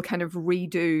Carol kind of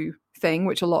redo thing,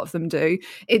 which a lot of them do.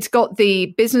 It's got the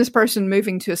business person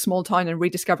moving to a small town and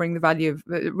rediscovering the value of,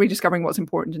 rediscovering what's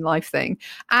important in life thing.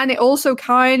 And it also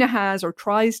kind of has, or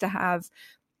tries to have,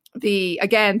 the,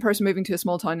 again, person moving to a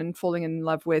small town and falling in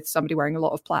love with somebody wearing a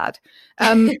lot of plaid.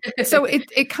 So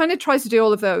it kind of tries to do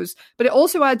all of those, but it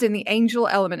also adds in the angel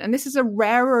element. And this is a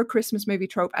rarer Christmas movie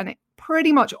trope, and it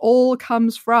pretty much all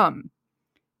comes from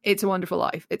It's a Wonderful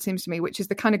Life, it seems to me, which is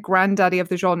the kind of granddaddy of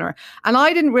the genre. And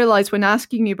I didn't realize when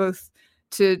asking you both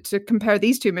to compare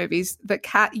these two movies that,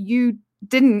 Kat, you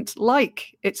didn't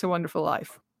like It's a Wonderful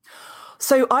Life.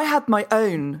 So I had my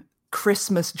own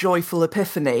Christmas joyful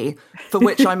epiphany, for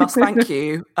which I must thank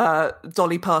you,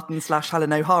 Dolly Parton /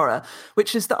 Helen O'Hara,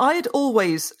 which is that I had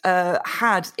always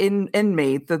had in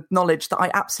me the knowledge that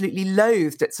I absolutely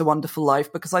loathed It's a Wonderful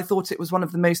Life, because I thought it was one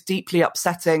of the most deeply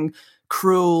upsetting,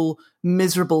 cruel,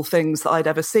 miserable things that I'd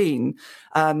ever seen.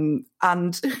 And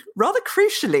rather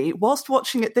crucially, whilst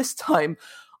watching it this time,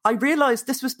 I realised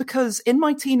this was because in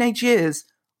my teenage years,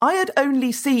 I had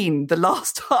only seen the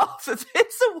last half of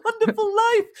It's a Wonderful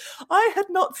Life. I had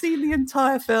not seen the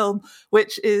entire film,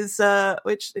 which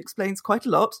explains quite a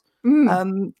lot.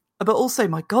 But also,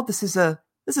 my God, this is a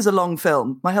long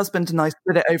film. My husband and I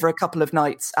split it over a couple of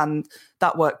nights, and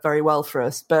that worked very well for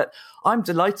us. But I'm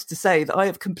delighted to say that I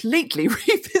have completely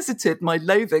revisited my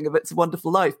loathing of It's a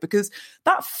Wonderful Life, because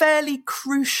that fairly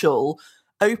crucial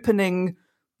opening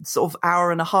sort of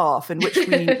hour and a half in which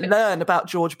we learn about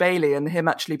George Bailey and him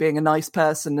actually being a nice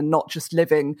person and not just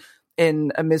living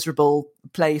in a miserable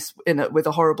place with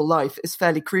a horrible life is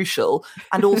fairly crucial.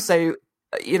 And also,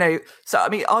 so I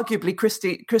mean, arguably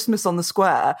Christmas on the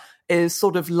Square is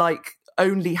sort of like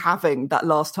only having that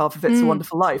last half of It's a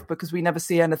Wonderful Life, because we never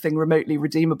see anything remotely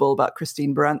redeemable about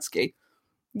Christine Baranski.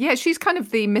 Yeah, she's kind of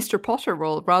the Mr. Potter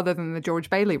role rather than the George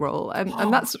Bailey role.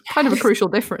 And that's kind of a crucial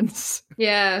difference.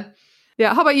 Yeah.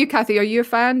 Yeah. How about you, Kathy? Are you a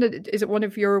fan? Is it one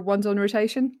of your ones on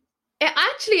rotation? I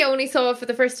actually only saw it for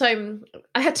the first time.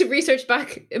 I had to research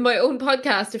back in my own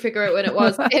podcast to figure out when it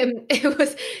was. It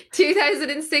was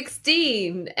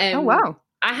 2016. Oh, wow.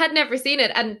 I had never seen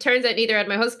it, and turns out neither had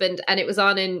my husband, and it was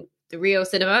on in the Rio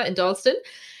Cinema in Dalston.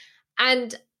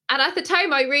 And at the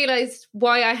time I realised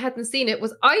why I hadn't seen it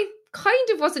was I kind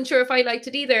of wasn't sure if I liked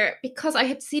it either, because I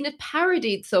had seen it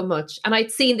parodied so much, and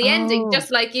I'd seen the ending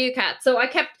just like you, Kat. So I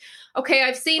kept, okay,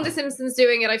 I've seen The Simpsons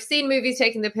doing it, I've seen movies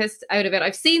taking the piss out of it,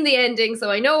 I've seen the ending, so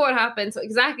I know what happened. So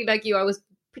exactly like you, I was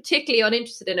particularly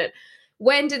uninterested in it.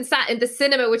 Went and sat in the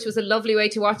cinema, which was a lovely way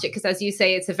to watch it, because as you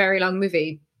say, it's a very long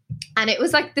movie. And it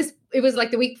was like this, it was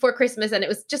like the week before Christmas, and it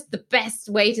was just the best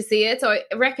way to see it. So I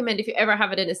recommend, if you ever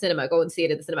have it in a cinema, go and see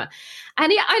it in the cinema.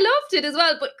 And yeah, I loved it as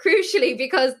well, but crucially,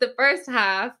 because the first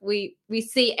half, we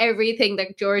see everything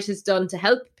that George has done to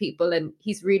help people. And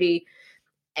he's really,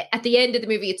 at the end of the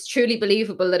movie, it's truly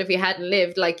believable that if he hadn't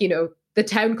lived, like, you know, the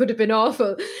town could have been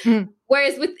awful.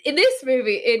 Whereas in this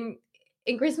movie,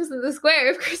 in Christmas in the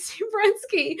Square of Christine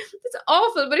Baranski, it's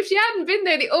awful. But if she hadn't been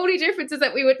there, the only difference is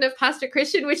that we wouldn't have Pastor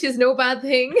Christian, which is no bad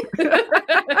thing.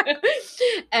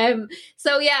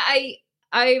 So yeah,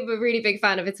 I'm a really big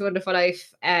fan of It's a Wonderful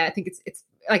Life. I think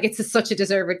it's such a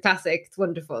deserved classic. It's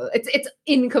wonderful. It's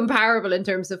incomparable in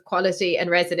terms of quality and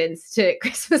resonance to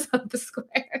Christmas on the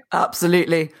Square.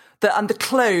 Absolutely. And the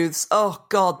clothes, oh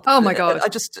God. Oh my God. I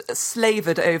just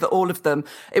slavered over all of them.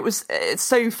 It's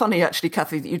so funny actually,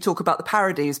 Kathy, that you talk about the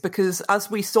parodies, because as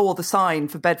we saw the sign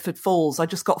for Bedford Falls, I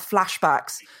just got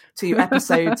flashbacks to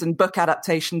episodes and book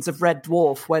adaptations of Red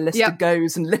Dwarf, where Lister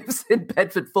goes and lives in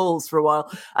Bedford Falls for a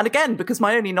while. And again, because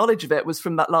my only knowledge of it was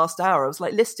from that last hour, I was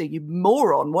like, Lister, you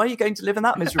moron, why are you going to live in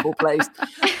that miserable place?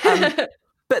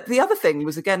 But the other thing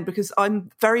was, again, because I'm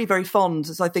very, very fond,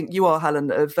 as I think you are,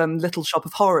 Helen, of Little Shop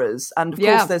of Horrors. And of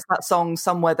course, there's that song,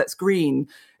 Somewhere That's Green,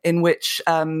 in which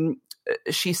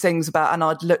she sings about, and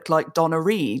I'd look like Donna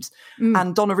Reed.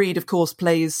 And Donna Reed, of course,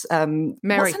 plays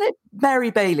Mary.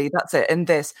 Mary Bailey, that's it, in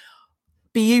this.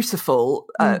 Beautiful,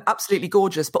 absolutely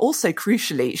gorgeous, but also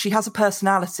crucially, she has a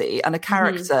personality and a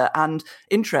character and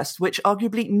interest, which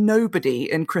arguably nobody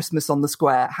in Christmas on the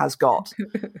Square has got.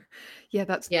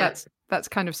 That's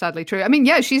kind of sadly true. I mean,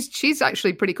 yeah, she's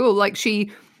actually pretty cool. Like,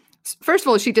 first of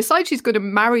all, she decides she's going to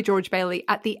marry George Bailey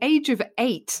at the age of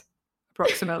 8,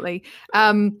 approximately.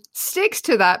 Sticks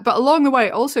to that, but along the way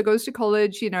also goes to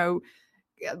college, you know,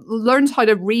 learns how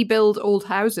to rebuild old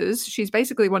houses. She's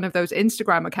basically one of those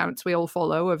Instagram accounts we all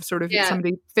follow of sort of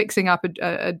somebody fixing up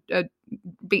a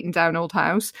beaten down old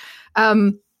house,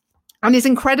 and is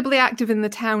incredibly active in the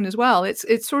town as well. It's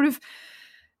sort of,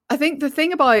 I think the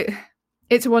thing about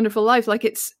It's a Wonderful Life, like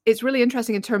it's really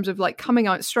interesting in terms of like coming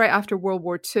out straight after World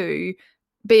War II,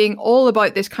 being all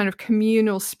about this kind of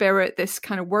communal spirit, this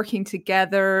kind of working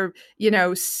together, you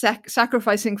know,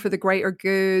 sacrificing for the greater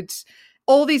good,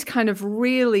 all these kind of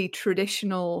really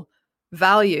traditional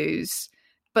values,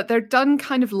 but they're done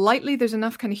kind of lightly. There's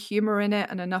enough kind of humor in it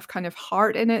and enough kind of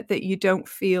heart in it that you don't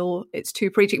feel it's too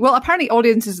preachy. Well, apparently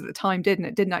audiences at the time didn't.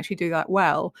 It didn't actually do that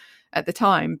well at the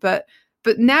time, but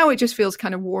now it just feels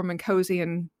kind of warm and cozy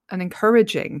and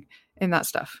encouraging in that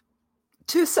stuff.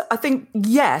 I think,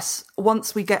 yes,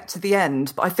 once we get to the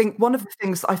end. But I think one of the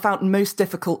things that I found most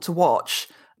difficult to watch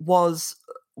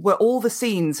were all the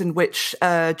scenes in which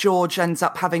George ends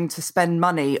up having to spend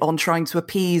money on trying to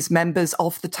appease members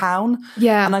of the town.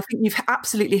 Yeah. And I think you've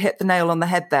absolutely hit the nail on the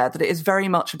head there, that it is very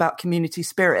much about community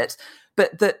spirit,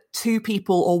 but that 2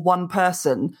 people or 1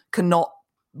 person cannot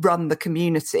run the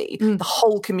community. The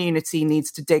whole community needs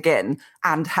to dig in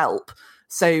and help.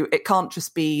 So it can't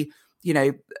just be, you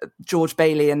know, George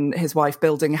Bailey and his wife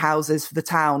building houses for the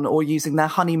town or using their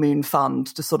honeymoon fund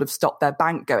to sort of stop their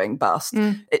bank going bust.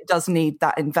 It does need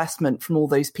that investment from all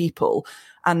those people.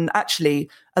 And actually,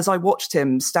 as I watched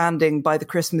him standing by the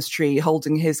Christmas tree,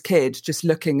 holding his kid, just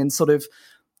looking in sort of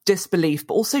disbelief,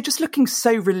 but also just looking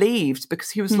so relieved, because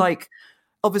he was like,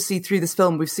 obviously through this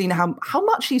film, we've seen how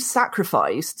much he's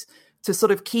sacrificed to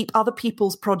sort of keep other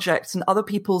people's projects and other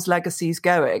people's legacies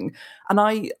going.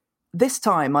 And this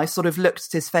time I sort of looked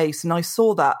at his face and I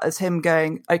saw that as him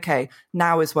going, okay,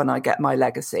 now is when I get my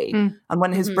legacy. And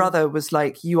when his brother was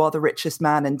like, you are the richest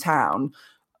man in town,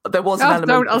 there was an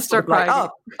element of sort of like,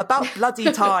 about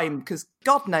bloody time, because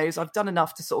God knows I've done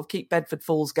enough to sort of keep Bedford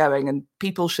Falls going, and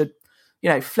people should, you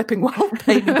know, flipping well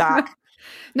pay me back.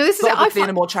 No, this is obviously in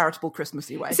a more charitable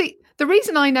Christmassy way. See, the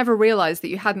reason I never realised that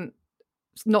you hadn't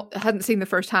seen the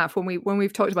first half when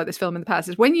we've talked about this film in the past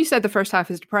is when you said the first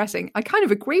half is depressing. I kind of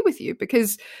agree with you,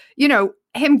 because, you know,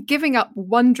 him giving up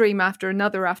one dream after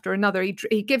another,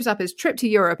 he gives up his trip to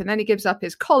Europe, and then he gives up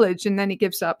his college, and then he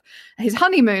gives up his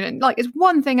honeymoon, and like it's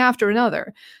one thing after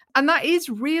another. And that is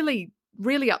really,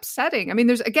 really upsetting. I mean,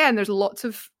 there's lots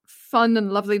of fun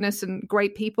and loveliness and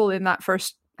great people in that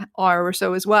first hour or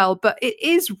so as well. But it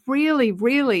is really,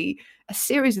 really a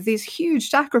series of these huge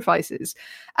sacrifices.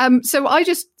 So I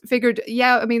just figured,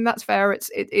 yeah, I mean, that's fair. It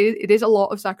is a lot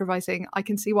of sacrificing. I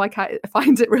can see why Kat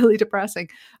finds it really depressing.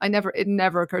 It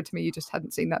never occurred to me you just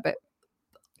hadn't seen that bit.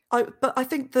 But I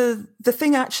think the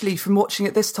thing actually from watching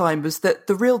it this time was that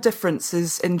the real difference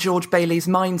is in George Bailey's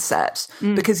mindset,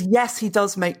 because yes, he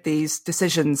does make these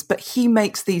decisions, but he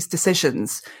makes these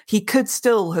decisions. He could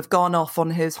still have gone off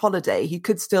on his holiday. He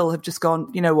could still have just gone,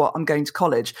 you know what, I'm going to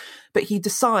college. But he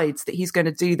decides that he's going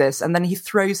to do this, and then he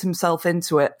throws himself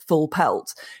into it full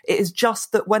pelt. It is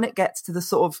just that when it gets to the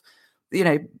sort of, you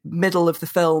know, middle of the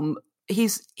film,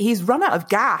 he's run out of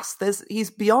gas. He's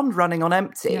beyond running on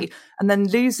empty, and then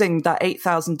losing that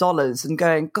 $8,000 and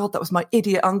going, God, that was my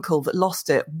idiot uncle that lost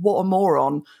it. What a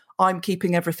moron! I'm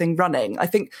keeping everything running. I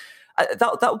think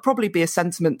that would probably be a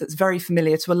sentiment that's very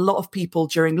familiar to a lot of people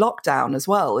during lockdown as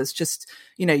well. It's just,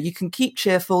 you know, you can keep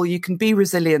cheerful, you can be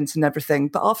resilient and everything,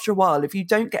 but after a while, if you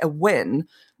don't get a win,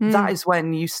 that is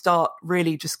when you start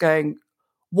really just going,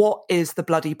 what is the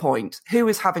bloody point? Who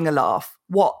is having a laugh?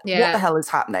 What the hell is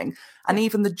happening? And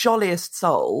even the jolliest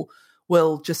soul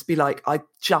will just be like, I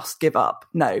just give up.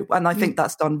 No. And I think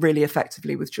that's done really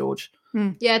effectively with George.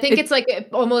 Yeah, I think it's like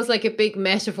almost like a big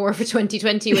metaphor for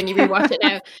 2020 when you rewatch it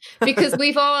now, because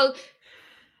we've all,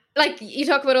 like, you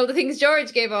talk about all the things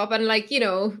George gave up, and like, you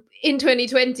know, in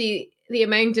 2020, the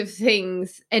amount of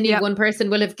things any one person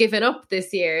will have given up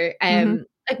this year.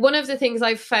 Like, one of the things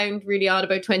I've found really odd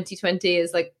about 2020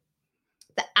 is like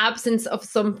the absence of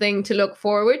something to look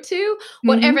forward to,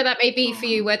 whatever that may be for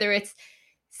you, whether it's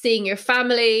seeing your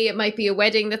family, it might be a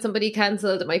wedding that somebody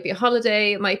cancelled, it might be a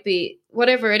holiday, it might be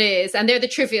whatever it is. And they're the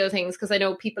trivial things, because I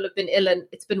know people have been ill and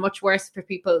it's been much worse for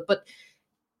people. But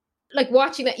like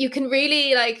watching that, you can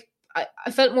really like,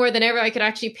 I felt more than ever I could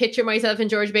actually picture myself in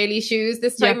George Bailey's shoes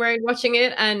this time around watching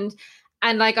it. And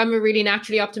like, I'm a really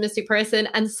naturally optimistic person.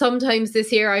 And sometimes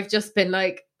this year I've just been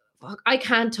like, fuck, I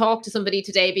can't talk to somebody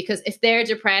today, because if they're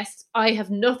depressed, I have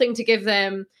nothing to give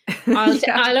them.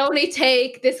 I'll only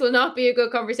take, this will not be a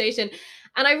good conversation.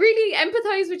 And I really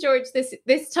empathize with George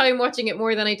this time watching it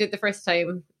more than I did the first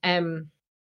time.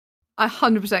 I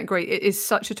 100% agree. It is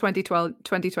such a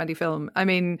 2020 film. I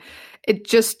mean, it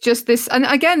just this, and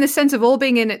again, this sense of all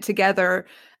being in it together.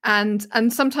 And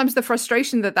sometimes the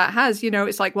frustration that has, you know,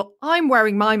 it's like, well, I'm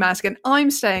wearing my mask and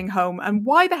I'm staying home. And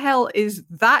why the hell is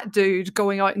that dude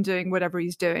going out and doing whatever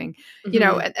he's doing? You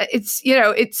know,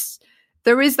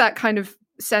 there is that kind of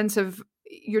sense of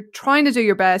you're trying to do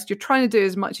your best. You're trying to do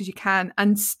as much as you can.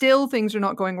 And still things are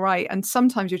not going right. And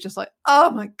sometimes you're just like, oh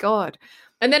my God.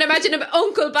 And then imagine if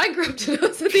Uncle bankrupted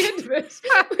us at the end of it.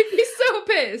 We'd be so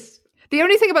pissed. The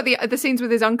only thing about the scenes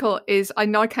with his uncle is I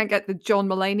know I can't get the John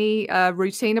Mulaney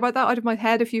routine about that out of my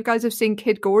head. If you guys have seen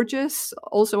Kid Gorgeous,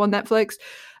 also on Netflix,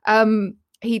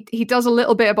 he does a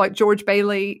little bit about George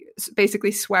Bailey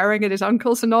basically swearing at his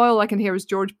uncle. So now all I can hear is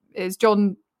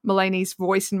John Mulaney's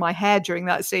voice in my head during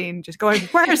that scene, just going,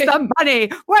 "Where's the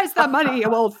money? Where's the money,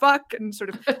 you old fuck?" and sort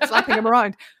of slapping him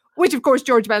around, which of course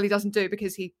George Bailey doesn't do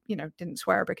because he, you know, didn't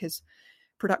swear because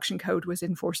production code was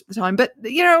in force at the time. But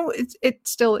you know,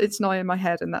 it's now in my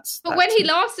head, and that's. But when he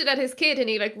lost it at his kid, and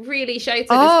he like really shouts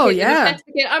at his kid, and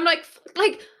the kid, I'm like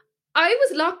I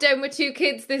was locked down with 2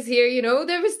 kids this year. You know,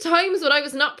 there was times when I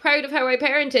was not proud of how I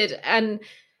parented, and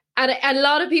a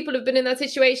lot of people have been in that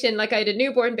situation. Like I had a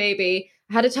newborn baby,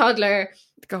 I had a toddler.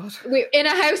 God, we're in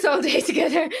a house all day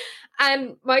together.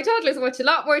 And my toddler's watched a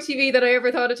lot more TV than I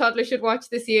ever thought a toddler should watch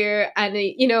this year. And,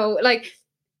 you know, like,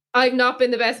 I've not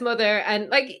been the best mother. And,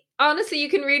 like, honestly, you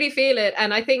can really feel it.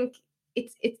 And I think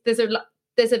there's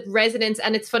a resonance.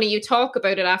 And it's funny, you talk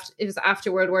about it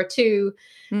after World War II.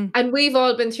 And we've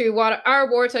all been through what our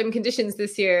wartime conditions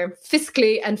this year,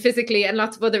 fiscally and physically, and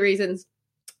lots of other reasons.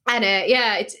 And,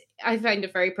 I find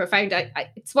it very profound.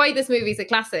 It's why this movie's a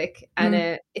classic.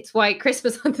 And it's why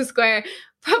Christmas on the Square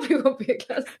probably won't be a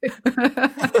classic.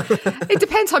 It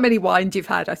depends how many wines you've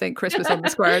had, I think, Christmas on the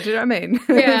Square. Do you know what I mean?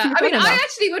 Yeah. I mean, I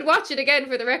actually would watch it again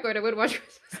for the record. I would watch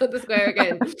Christmas on the Square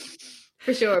again.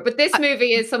 For sure. But this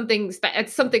movie is something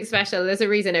special. There's a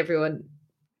reason everyone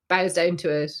bows down to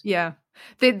it. Yeah.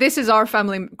 This is our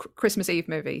family Christmas Eve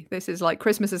movie. This is like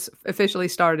Christmas has officially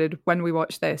started when we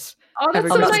watch this. Oh, that's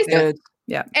so nice. Good.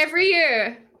 Yeah. Every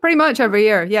year. Pretty much every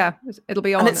year, yeah. It'll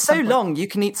be on. And it's so long, you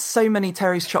can eat so many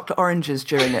Terry's chocolate oranges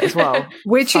during it as well.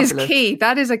 Which is key.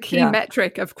 That is a key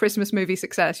metric of Christmas movie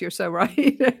success. You're so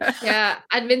right. Yeah,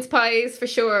 and mince pies for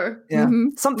sure. Yeah.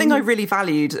 Something I really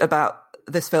valued about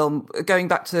this film, going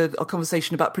back to our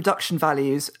conversation about production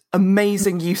values,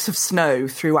 amazing use of snow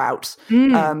throughout,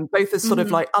 both as sort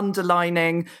of like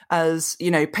underlining, as,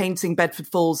 you know, painting Bedford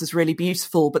Falls is really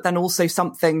beautiful, but then also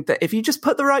something that if you just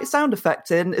put the right sound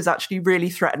effect in is actually really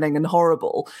threatening and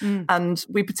horrible. And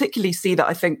we particularly see that,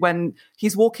 I think, when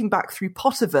he's walking back through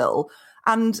Potterville.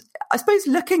 And I suppose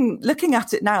looking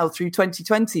at it now through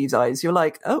 2020's eyes, you're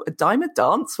like, oh, a diamond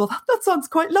dance? Well, that sounds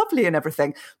quite lovely and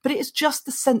everything. But it's just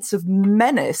the sense of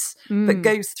menace that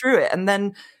goes through it. And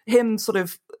then him sort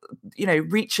of, you know,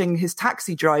 reaching his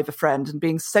taxi driver friend and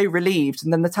being so relieved.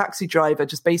 And then the taxi driver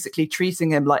just basically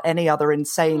treating him like any other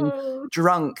insane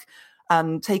drunk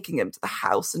and taking him to the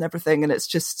house and everything. And it's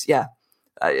just,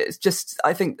 it's just,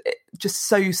 I think, just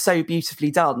so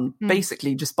beautifully done,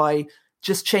 basically just by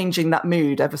just changing that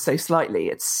mood ever so slightly.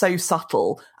 It's so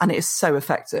subtle and it is so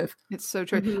effective. It's so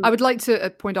true. I would like to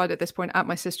point out at this point, at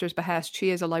my sister's behest, she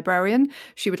is a librarian.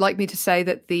 She would like me to say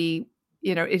that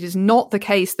it is not the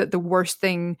case that the worst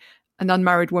thing an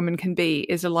unmarried woman can be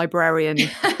is a librarian in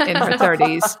her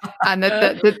 30s, and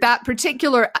that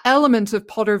particular element of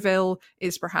Potterville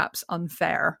is perhaps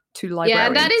unfair to librarians. Yeah,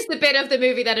 and that is the bit of the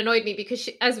movie that annoyed me, because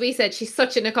she, as we said, she's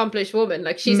such an accomplished woman.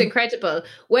 Like, she's incredible.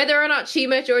 Whether or not she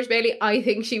met George Bailey, I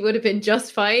think she would have been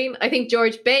just fine. I think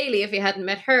George Bailey, if he hadn't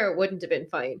met her, wouldn't have been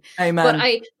fine. Amen.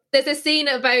 But there's a scene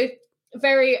about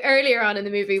very earlier on in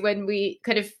the movie when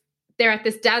they're at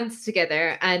this dance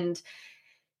together, and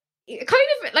it kind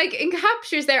of like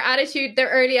encaptures their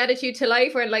early attitude to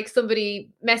life, where like somebody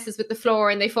messes with the floor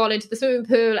and they fall into the swimming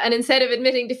pool, and instead of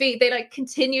admitting defeat, they like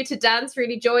continue to dance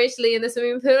really joyously in the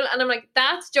swimming pool. And I'm like,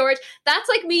 that's George. That's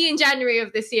like me in January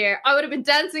of this year. I would have been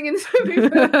dancing in the swimming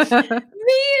pool.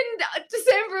 Me in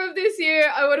December of this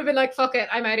year, I would have been like, fuck it,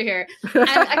 I'm out of here. And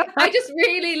I just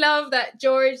really love that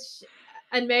George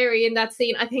and Mary in that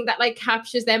scene. I think that like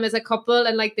captures them as a couple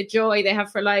and like the joy they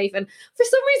have for life. And for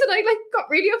some reason, I like got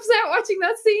really upset watching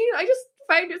that scene. I just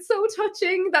found it so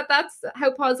touching that that's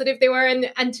how positive they were,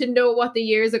 and to know what the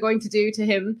years are going to do to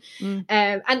him.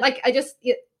 And like,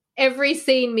 every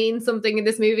scene means something in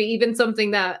this movie, even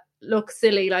something that looks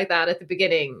silly like that at the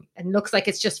beginning and looks like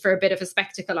it's just for a bit of a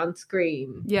spectacle on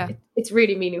screen. Yeah, it's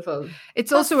really meaningful.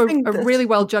 It's also a really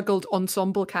well juggled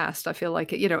ensemble cast. I feel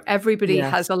like, you know, everybody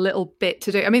has a little bit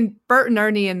to do. I mean, Bert and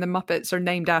Ernie and the Muppets are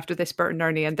named after this Bert and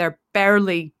Ernie, and they're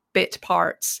barely bit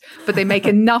parts, but they make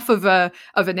enough of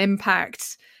an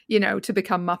impact, you know, to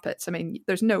become Muppets. I mean,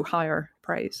 there's no higher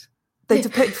praise. They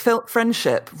depict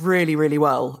friendship really, really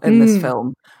well in this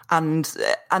film. And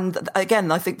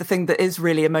again, I think the thing that is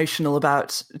really emotional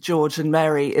about George and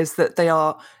Mary is that they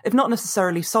are, if not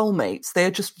necessarily soulmates, they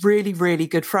are just really, really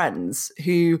good friends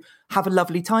who have a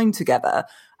lovely time together.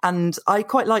 And I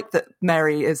quite like that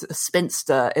Mary is a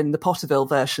spinster in the Potterville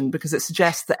version, because it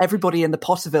suggests that everybody in the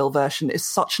Potterville version is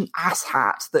such an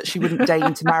asshat that she wouldn't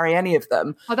deign to marry any of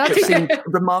them, which seemed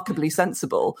remarkably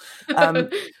sensible.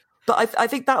 But I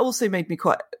think that also made me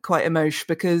quite emotional,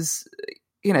 because,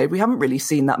 you know, we haven't really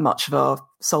seen that much of our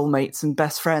soulmates and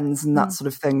best friends and that sort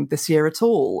of thing this year at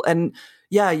all. And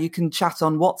yeah, you can chat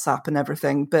on WhatsApp and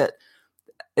everything, but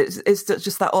it's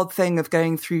just that odd thing of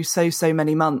going through so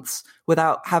many months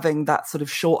without having that sort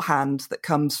of shorthand that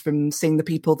comes from seeing the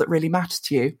people that really matter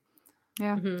to you.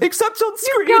 Yeah. Except on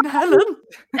screen, Helen.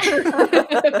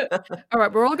 All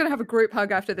right, we're all going to have a group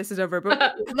hug after this is over,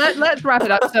 but let's wrap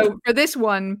it up. So for this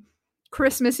one,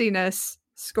 Christmassiness,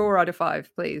 score out of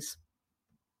 5, please.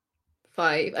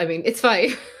 5. I mean, it's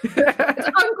 5. It's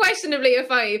unquestionably a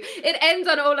 5. It ends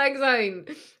on Auld Lang Syne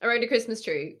around a Christmas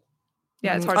tree.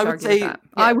 Yeah, it's hard to argue with that.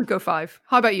 Yeah. I would go 5.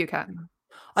 How about you, Kat?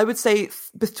 I would say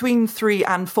between 3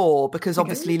 and 4, because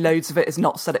obviously loads of it is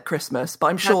not set at Christmas, but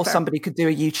I'm sure somebody could do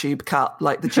a YouTube cut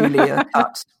like the Julia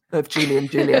cut of Julie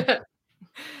and Julia.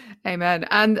 Amen.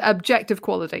 And objective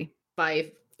quality?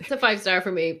 5. It's a 5-star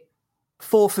for me.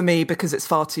 4 for me, because it's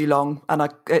far too long, and I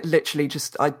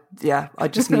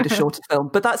just need a shorter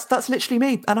film. But that's literally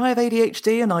me, and I have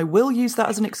ADHD, and I will use that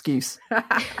as an excuse.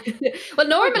 Well,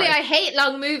 normally I hate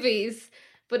long movies,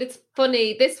 but it's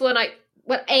funny. This one,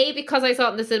 A, because I saw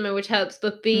it in the cinema, which helps,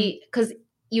 but B, because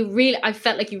I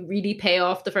felt like you really pay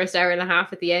off the first hour and a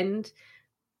half at the end.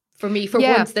 For me,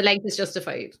 once, the length is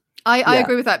justified. I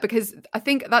agree with that, because I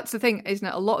think that's the thing, isn't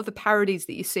it? A lot of the parodies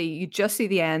that you see, you just see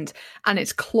the end and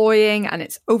it's cloying and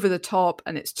it's over the top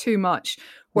and it's too much.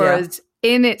 Whereas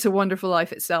in It's a Wonderful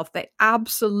Life itself, they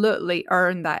absolutely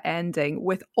earn that ending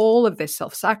with all of this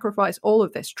self-sacrifice, all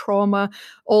of this trauma,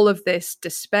 all of this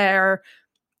despair.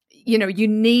 You know, you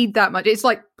need that much. It's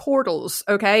like Portals,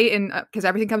 okay? Because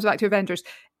everything comes back to Avengers.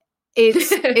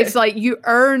 It's like you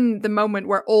earn the moment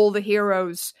where all the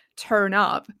heroes turn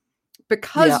up.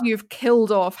 because you've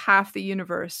killed off half the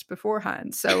universe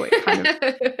beforehand. So it kind of,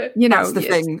 That's the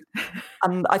thing.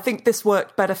 And I think this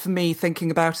worked better for me thinking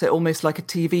about it almost like a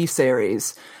TV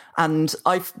series. And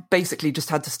I've basically just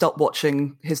had to stop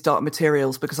watching His Dark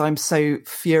Materials because I'm so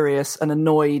furious and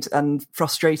annoyed and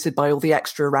frustrated by all the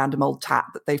extra random old tat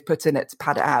that they've put in it to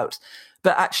pad it out.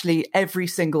 But actually, every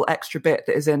single extra bit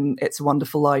that is in It's a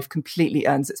Wonderful Life completely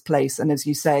earns its place. And as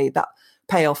you say, that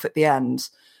payoff at the end,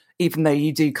 even though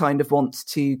you do kind of want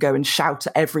to go and shout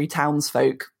at every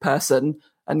townsfolk person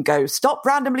and go, stop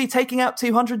randomly taking out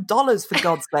 $200 for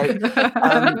God's sake.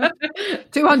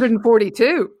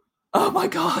 242. Oh my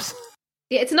God.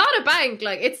 Yeah, it's not a bank.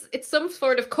 Like it's some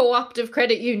sort of co-operative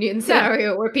credit union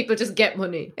scenario where people just get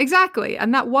money. Exactly.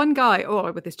 And that one guy,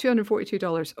 with his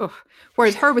 $242,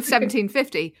 whereas her with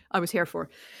 $1,750, I was here for.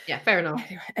 Yeah, fair enough.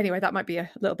 Anyway, that might be a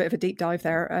little bit of a deep dive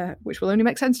there, which will only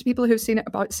make sense to people who've seen it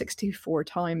about 64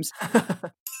 times.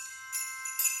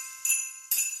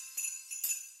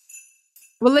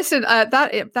 Well, listen,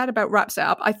 that about wraps it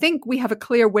up. I think we have a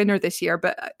clear winner this year.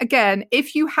 But again,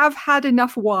 if you have had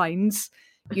enough wines,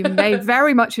 you may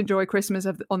very much enjoy Christmas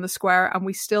on the Square, and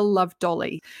we still love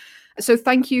Dolly. So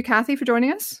thank you, Kathy, for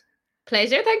joining us.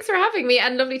 Pleasure. Thanks for having me,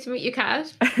 and lovely to meet you,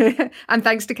 Kat. And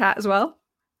thanks to Kat as well.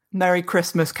 Merry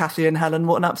Christmas, Kathy and Helen.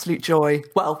 What an absolute joy.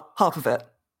 Well, half of it.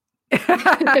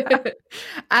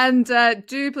 And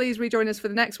do please rejoin us for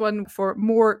the next one for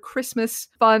more Christmas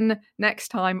fun next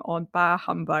time on Bah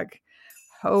Humbug.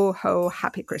 Ho, ho,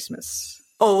 happy Christmas.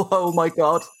 Oh my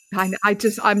God.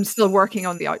 I'm still working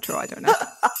on the outro. I don't know.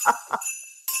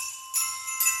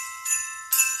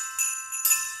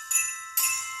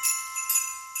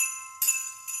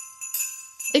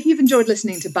 If you've enjoyed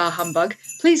listening to Bah Humbug,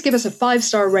 please give us a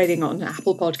 5-star rating on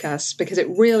Apple Podcasts because it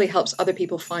really helps other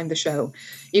people find the show.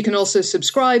 You can also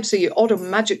subscribe so you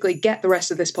automatically get the rest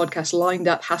of this podcast lined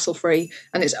up hassle-free,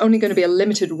 and it's only going to be a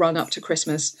limited run up to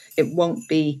Christmas. It won't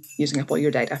be using up all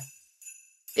your data.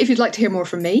 If you'd like to hear more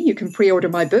from me, you can pre-order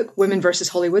my book, Women vs.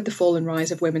 Hollywood, The Fall and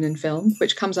Rise of Women in Film,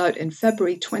 which comes out in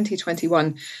February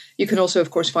 2021. You can also,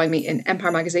 of course, find me in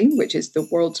Empire Magazine, which is the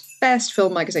world's best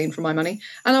film magazine for my money.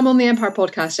 And I'm on the Empire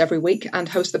podcast every week and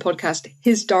host the podcast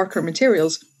His Darker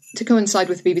Materials to coincide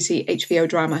with the BBC HBO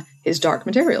drama His Dark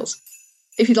Materials.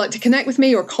 If you'd like to connect with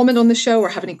me or comment on the show or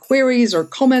have any queries or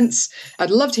comments, I'd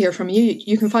love to hear from you.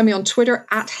 You can find me on Twitter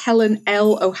at Helen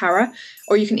L. O'Hara,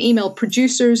 or you can email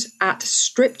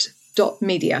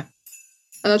producers@stripped.media.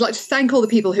 And I'd like to thank all the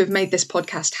people who've made this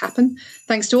podcast happen.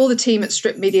 Thanks to all the team at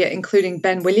Stripped Media, including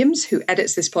Ben Williams, who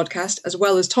edits this podcast, as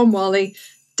well as Tom Wally,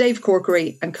 Dave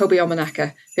Corkery, and Kobe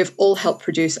Omanaka, who have all helped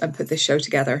produce and put this show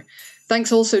together.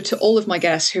 Thanks also to all of my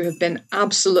guests who have been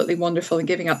absolutely wonderful in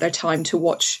giving up their time to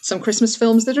watch some Christmas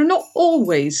films that are not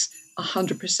always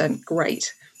 100%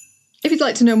 great. If you'd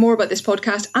like to know more about this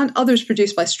podcast and others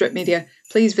produced by Stripped Media,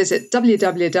 please visit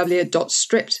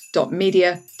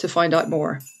www.stripped.media to find out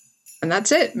more. And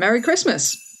that's it. Merry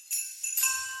Christmas.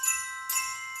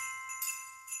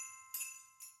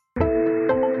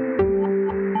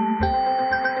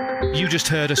 You just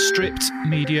heard a Stripped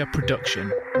Media production.